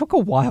what it took a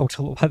while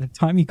to by the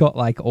time you got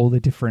like all the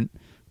different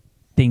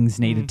things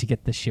needed to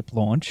get the ship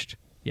launched.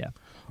 Yeah.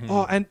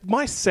 Oh, and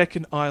my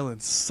second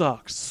island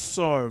sucked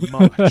so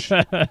much.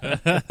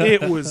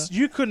 It was,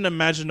 you couldn't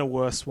imagine a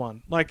worse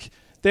one. Like,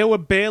 there were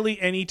barely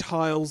any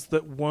tiles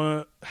that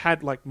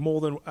had like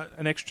more than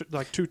an extra,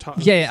 like 2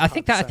 tiles. Yeah, I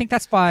think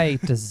that's by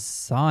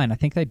design. I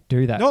think they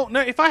do that. No,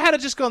 if I had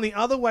just gone the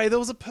other way, there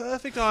was a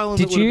perfect island.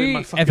 Did that would have been you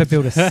my fucking ever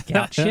build a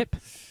scout ship?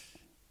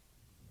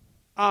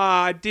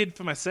 I did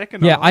for my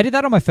second Yeah, island. I did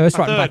that on my first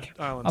My run. third Like,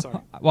 island, sorry.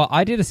 well,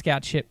 I did a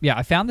scout ship. Yeah,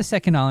 I found the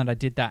second island. I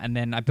did that, and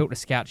then I built a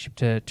scout ship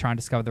to try and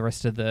discover the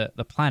rest of the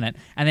planet.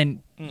 And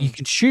then you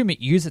consume it,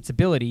 use its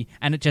ability,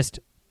 and it just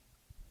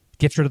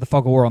gets rid of the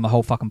fog of war on the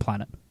whole fucking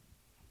planet.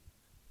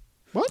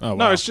 What? Oh,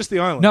 No, wow. it's just the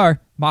island. No,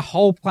 my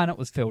whole planet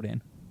was filled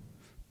in.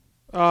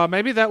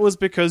 Maybe that was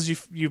because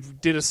you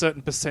did a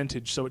certain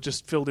percentage, so it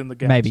just filled in the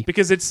gaps. Maybe.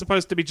 Because it's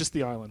supposed to be just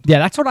the island. Yeah,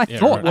 that's what I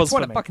thought. right. That's Was what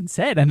for it me. fucking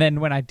said. And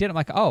then when I did, I'm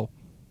like, oh,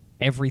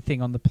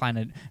 everything on the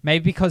planet.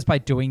 Maybe because by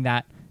doing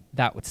that,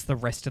 that was the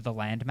rest of the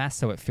landmass,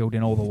 so it filled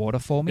in all the water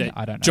for me. Yeah,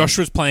 I don't know. Josh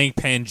was playing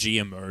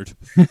Pangea mode.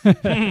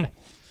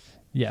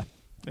 Yeah.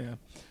 Yeah.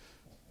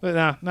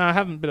 But no, I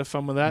haven't been of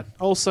fun with that.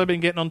 Also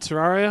been getting on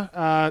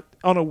Terraria.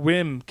 On a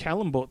whim,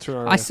 Callum bought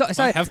Terraria.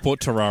 I have bought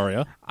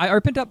Terraria. I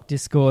opened up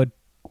Discord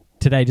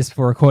today just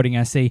before recording.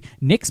 I see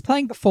Nick's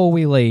playing Before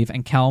We Leave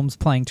and Callum's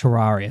playing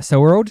Terraria. So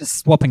we're all just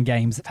swapping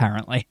games,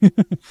 apparently.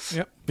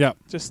 Yep.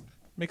 Just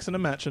mixing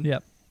and matching.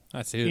 Yep.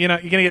 That's it. You're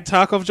going to get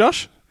Tarkov,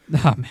 Josh?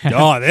 Oh, man.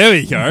 Oh, there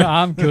we go.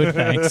 I'm good,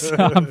 thanks.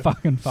 I'm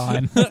fucking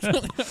fine.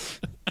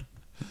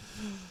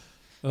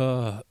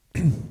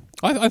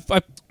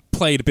 I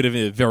played a bit of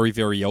a very,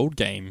 very old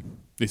game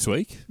this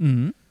week.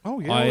 Mm-hmm. Oh,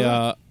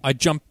 yeah. I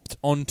jumped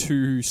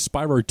onto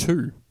Spyro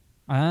 2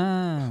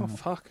 Ah. Oh,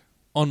 fuck.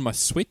 on my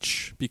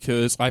Switch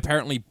because I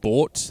apparently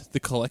bought the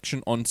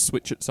collection on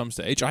Switch at some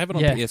stage. I have it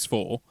on Yeah.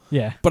 PS4,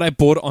 Yeah. but I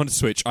bought it on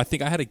Switch. I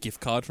think I had a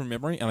gift card from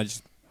memory, and I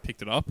just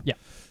picked it up. Yeah.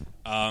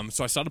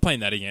 So I started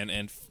playing that again,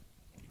 and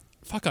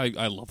fuck,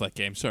 I love that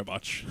game so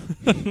much.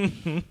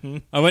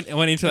 I went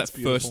into that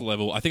first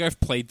level. I think I've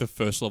played the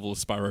first level of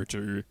Spyro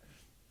 2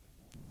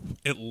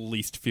 at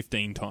least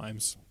 15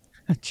 times.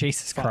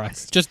 Jesus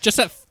Christ. Just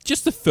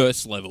the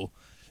first level.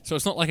 So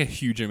it's not like a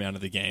huge amount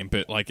of the game,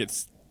 but like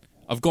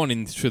I've gone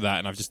into that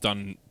and I've just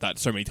done that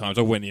so many times.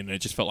 I went in and it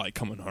just felt like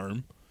coming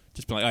home.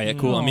 Just been like, oh yeah,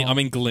 cool. I'm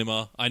in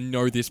Glimmer. I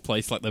know this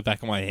place like the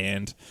back of my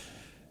hand,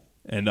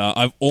 and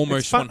I've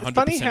almost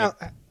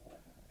 100%.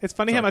 It's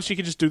funny how much you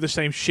can just do the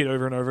same shit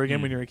over and over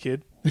again when you're a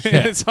kid.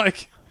 Yeah. It's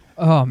like,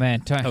 Oh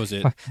man, That was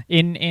it.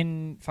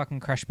 In fucking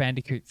Crash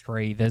Bandicoot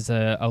 3, there's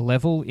a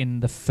level in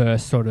the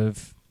first sort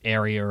of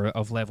area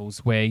of levels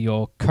where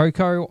you're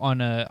Coco on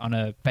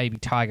a baby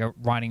tiger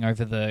riding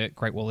over the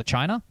Great Wall of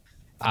China,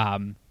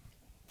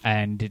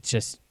 and it's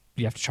just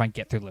you have to try and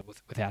get through the level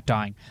without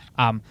dying.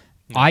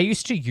 I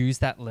used to use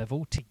that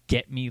level to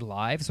get me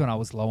lives when I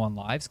was low on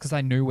lives because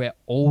I knew where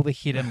all the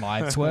hidden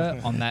lives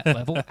were on that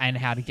level and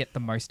how to get the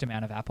most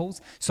amount of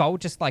apples. So I would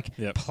just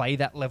play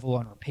that level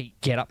on repeat,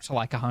 get up to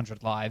like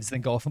 100 lives,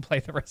 then go off and play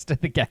the rest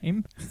of the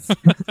game.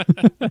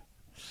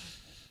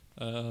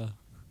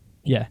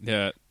 Yeah.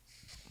 Yeah.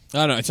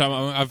 I don't know. So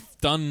I've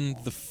done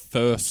the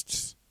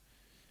first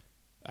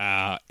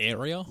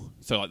area,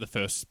 so like the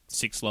first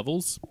 6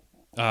 levels.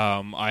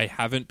 I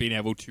haven't been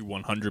able to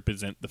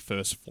 100% the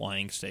first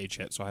flying stage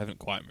yet, so I haven't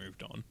quite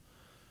moved on.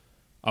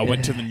 I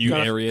went to the new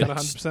area. Got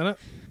 100% it?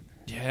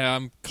 Yeah,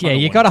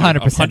 You got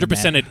 100%.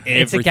 100% at everything.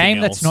 It's a game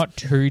else. that's not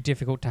too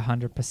difficult to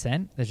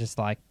 100%. They're just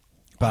like,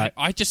 but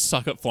I just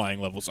suck at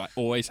flying levels. I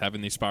always have in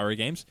these Spyro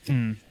games.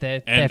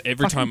 they're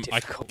Every time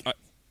difficult.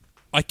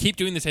 I keep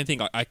doing the same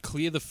thing. I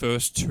clear the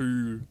first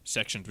 2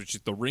 sections, which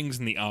is the rings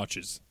and the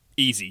arches.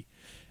 Easy.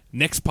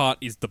 Next part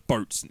is the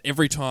boats. And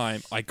every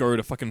time I go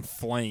to fucking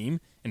flame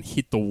and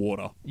hit the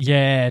water.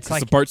 Yeah, it's like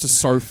the boats are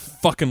so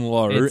fucking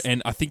low,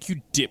 and I think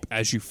you dip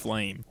as you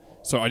flame.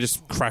 So I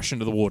just crash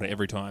into the water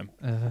every time.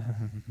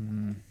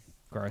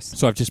 gross.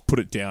 So I've just put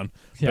it down.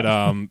 Yeah.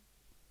 But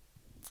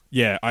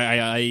yeah,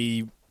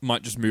 I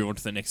might just move on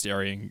to the next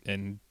area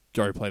and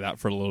go play that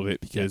for a little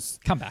bit because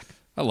Come back.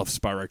 I love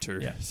Spyro 2.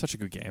 Yeah. Such a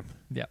good game.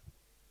 Yep.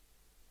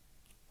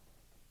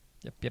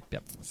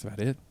 That's about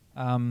it.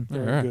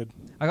 Very Yeah. good.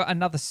 I got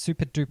another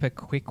super duper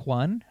quick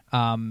one.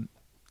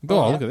 Look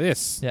at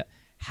this. Yeah.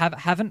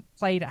 Haven't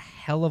played a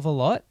hell of a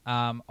lot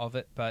of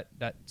it, but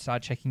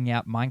started checking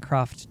out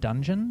Minecraft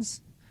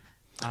Dungeons.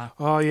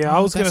 Oh, yeah. I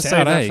was going to that's say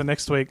out, that eh? for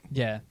next week.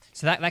 Yeah.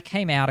 So that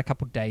came out a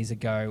couple days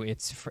ago.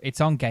 It's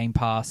on Game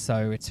Pass,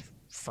 so it's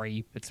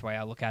free. That's the way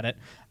I look at it.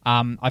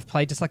 I've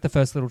played just like the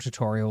first little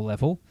tutorial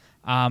level.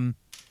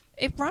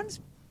 It runs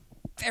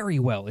very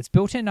well. It's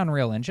built in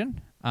Unreal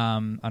Engine,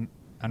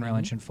 Unreal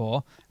Engine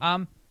 4.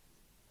 Yeah,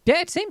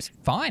 it seems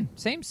fine.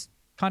 Seems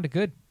kind of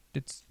good.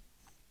 It's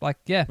like,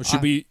 yeah. Well,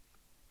 should we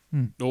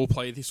all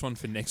play this one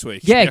for next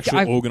week? Yeah,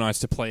 Actually organise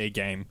to play a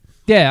game.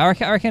 Yeah,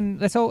 I reckon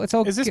that's all. It's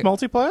all. Is this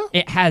multiplayer?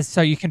 It has,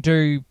 so you can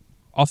do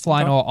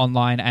offline or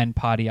online and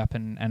party up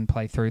and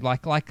play through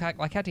like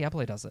how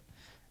Diablo does it.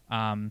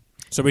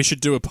 So we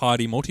should do a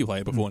party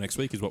multiplayer before next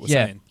week, is what we're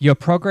saying. Your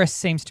progress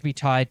seems to be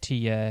tied to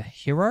your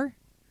hero.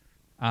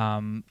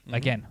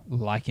 Again,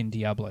 like in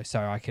Diablo, so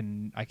I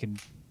can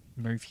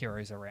move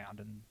heroes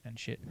around and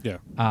shit. Yeah.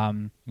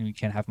 You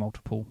can have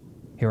multiple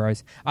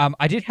heroes.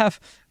 I did have.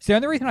 So the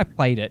only reason I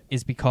played it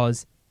is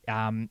because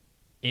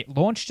it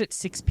launched at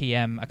 6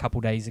 p.m. a couple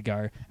days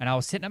ago, and I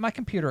was sitting at my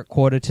computer at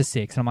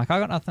 5:45, and I'm like, I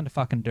got nothing to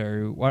fucking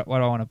do. What do I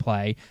want to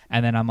play?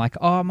 And then I'm like,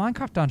 oh,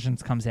 Minecraft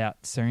Dungeons comes out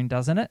soon,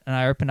 doesn't it? And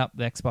I open up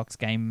the Xbox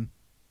game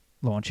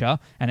launcher,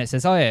 and it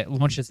says, oh yeah, it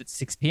launches at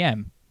 6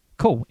 p.m.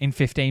 Cool, in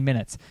 15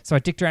 minutes. So I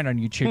dicked around on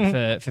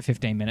YouTube for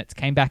 15 minutes,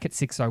 came back at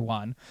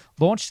 6:01,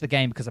 launched the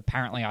game because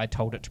apparently I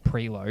told it to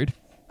preload.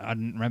 I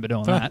didn't remember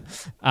doing that.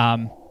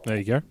 There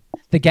you go.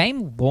 The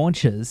game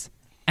launches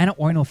and it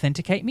won't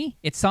authenticate me.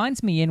 It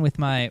signs me in with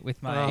my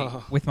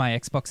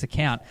Xbox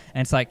account,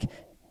 and it's like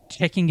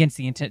checking against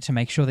the internet to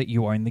make sure that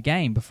you own the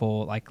game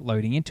before like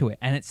loading into it.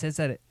 And it says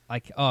that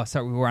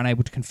we were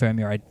unable to confirm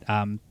your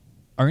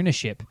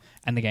ownership,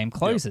 and the game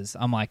closes.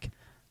 Yep. I'm like,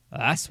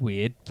 that's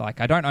weird.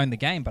 Like, I don't own the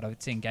game, but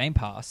it's in Game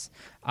Pass.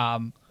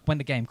 When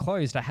the game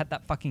closed, I had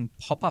that fucking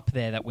pop-up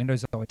there that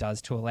Windows always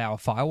does to allow a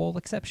firewall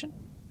exception.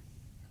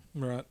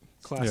 Right.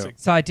 Classic.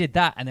 So I did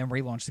that and then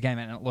relaunched the game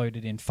and it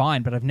loaded in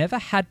fine, but I've never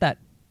had that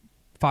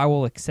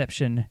firewall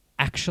exception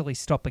actually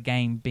stop a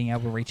game being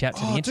able to reach out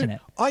to the internet.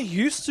 Dude, I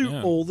used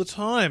to all the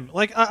time.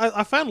 Like,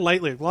 I found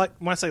lately, like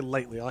when I say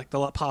lately, like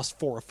the past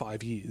 4 or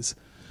 5 years.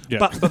 Yeah.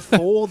 But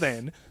before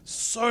then,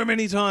 so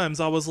many times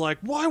I was like,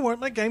 why won't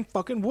my game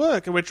fucking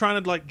work? And we're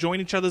trying to like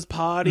join each other's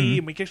party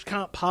and we just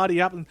can't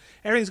party up and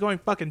everything's going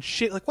fucking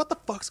shit. Like, what the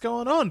fuck's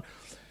going on?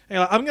 And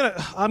like, I'm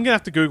gonna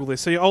have to Google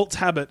this. So you alt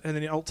tab it and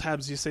then you alt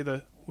tabs, you see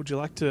the, would you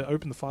like to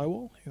open the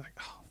firewall? You're like,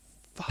 oh,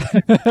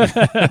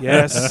 fuck.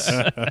 Yes.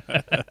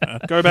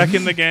 Go back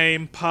in the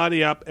game,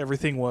 party up,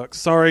 everything works.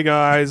 Sorry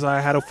guys,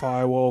 I had a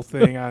firewall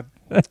thing.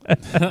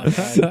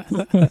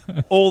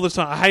 All the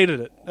time. I hated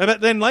it. But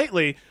then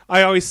lately,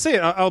 I always see it.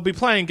 I'll be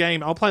playing a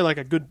game. I'll play like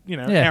a good,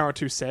 hour or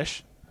two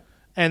sesh.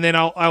 And then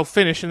I'll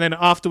finish. And then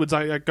afterwards,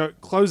 I go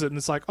close it. And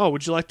it's like, oh,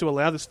 would you like to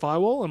allow this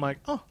firewall? I'm like,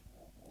 oh,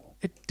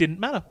 it didn't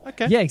matter.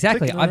 Okay. Yeah,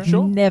 exactly. Click, I've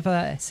sure.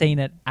 never seen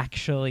it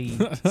actually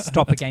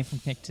stop a game from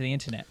connecting to the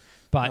internet.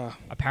 But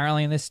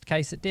apparently in this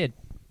case, it did.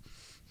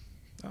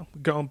 Oh,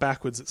 going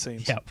backwards, it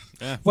seems. Yep.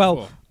 Yeah,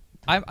 Well,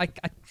 sure.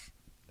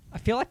 I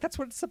feel like that's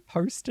what it's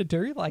supposed to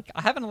do. Like,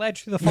 I haven't allowed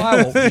through the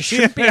firewall. You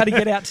shouldn't be able to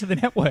get out to the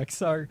network.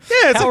 So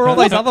how are all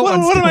those other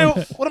ones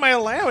doing? What am I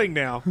allowing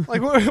now?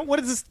 Like, what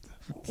is this?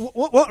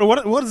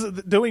 What is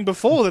it doing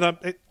before that I'm?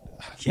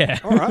 Yeah.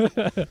 All right.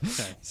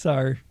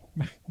 So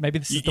maybe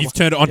this is You've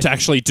turned it on to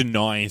actually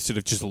deny instead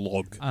of just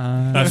log.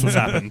 That's what's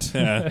happened.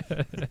 Yeah.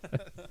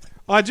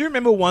 I do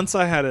remember once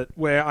I had it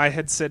where I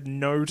had said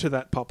no to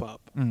that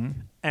pop-up,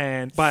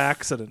 and by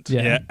accident.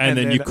 Yeah. And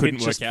then you it couldn't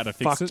just work out how to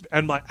fix fucked- it.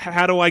 And like,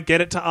 how do I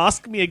get it to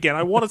ask me again?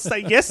 I want to say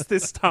yes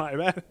this time.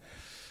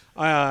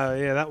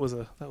 Yeah, that was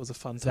a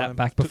fun Is time. that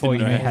back before you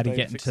Took knew me how all to day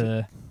get fix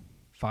into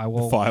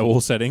firewall? Firewall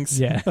settings.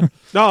 Yeah.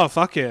 Oh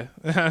fuck yeah!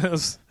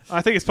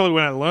 I think it's probably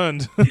when I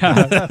learned.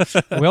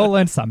 We all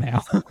learn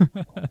somehow.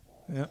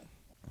 Yeah.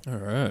 All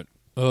right.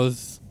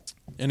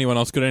 Anyone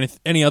else got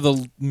any other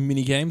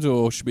mini games,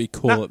 or should we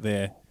call it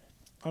there?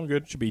 I'm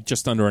good. Should be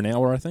just under an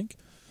hour, I think.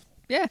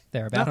 Yeah,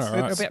 thereabouts.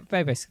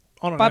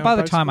 All right. By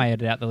the time I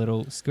edit out the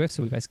little squiff,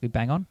 so we basically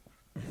bang on.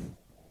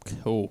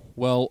 Cool.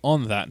 Well,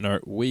 on that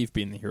note, we've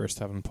been the Heroes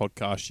Tavern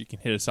Podcast. You can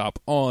hit us up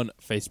on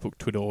Facebook,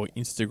 Twitter, or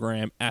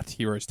Instagram at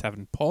Heroes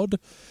Tavern Pod.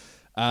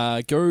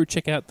 Go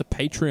check out the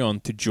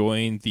Patreon to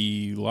join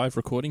the live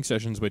recording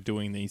sessions we're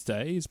doing these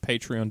days.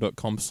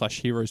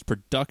 Patreon.com/Heroes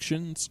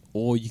Productions,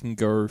 or you can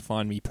go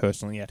find me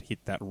personally at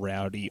Hit That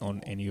Rowdy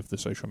on any of the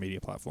social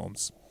media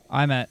platforms.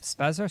 I'm at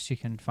Spazos. You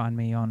can find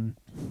me on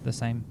the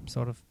same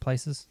sort of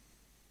places.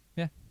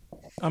 Yeah.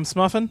 I'm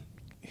Smuffin.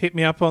 Hit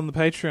me up on the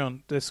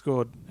Patreon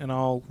Discord, and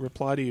I'll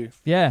reply to you.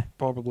 Yeah.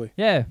 Probably.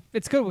 Yeah.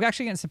 It's good. We're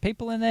actually getting some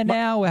people in there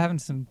now. We're having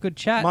some good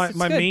chats.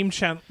 My good.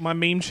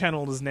 meme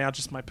channel is now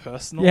just my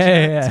personal Yeah,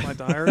 chat. yeah. It's my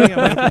diary. I'm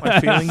going to put my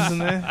feelings in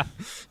there.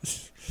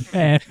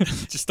 And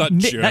Just start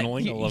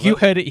journaling. I love you it.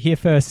 heard it here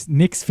first.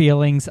 Nick's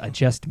feelings are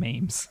just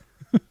memes.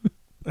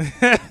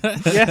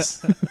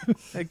 Yes.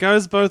 It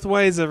goes both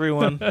ways,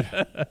 everyone.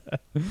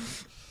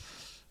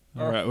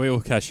 All right, we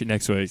will catch you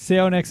next week. See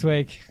you all next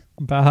week.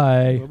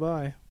 Bye.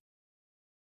 Bye-bye.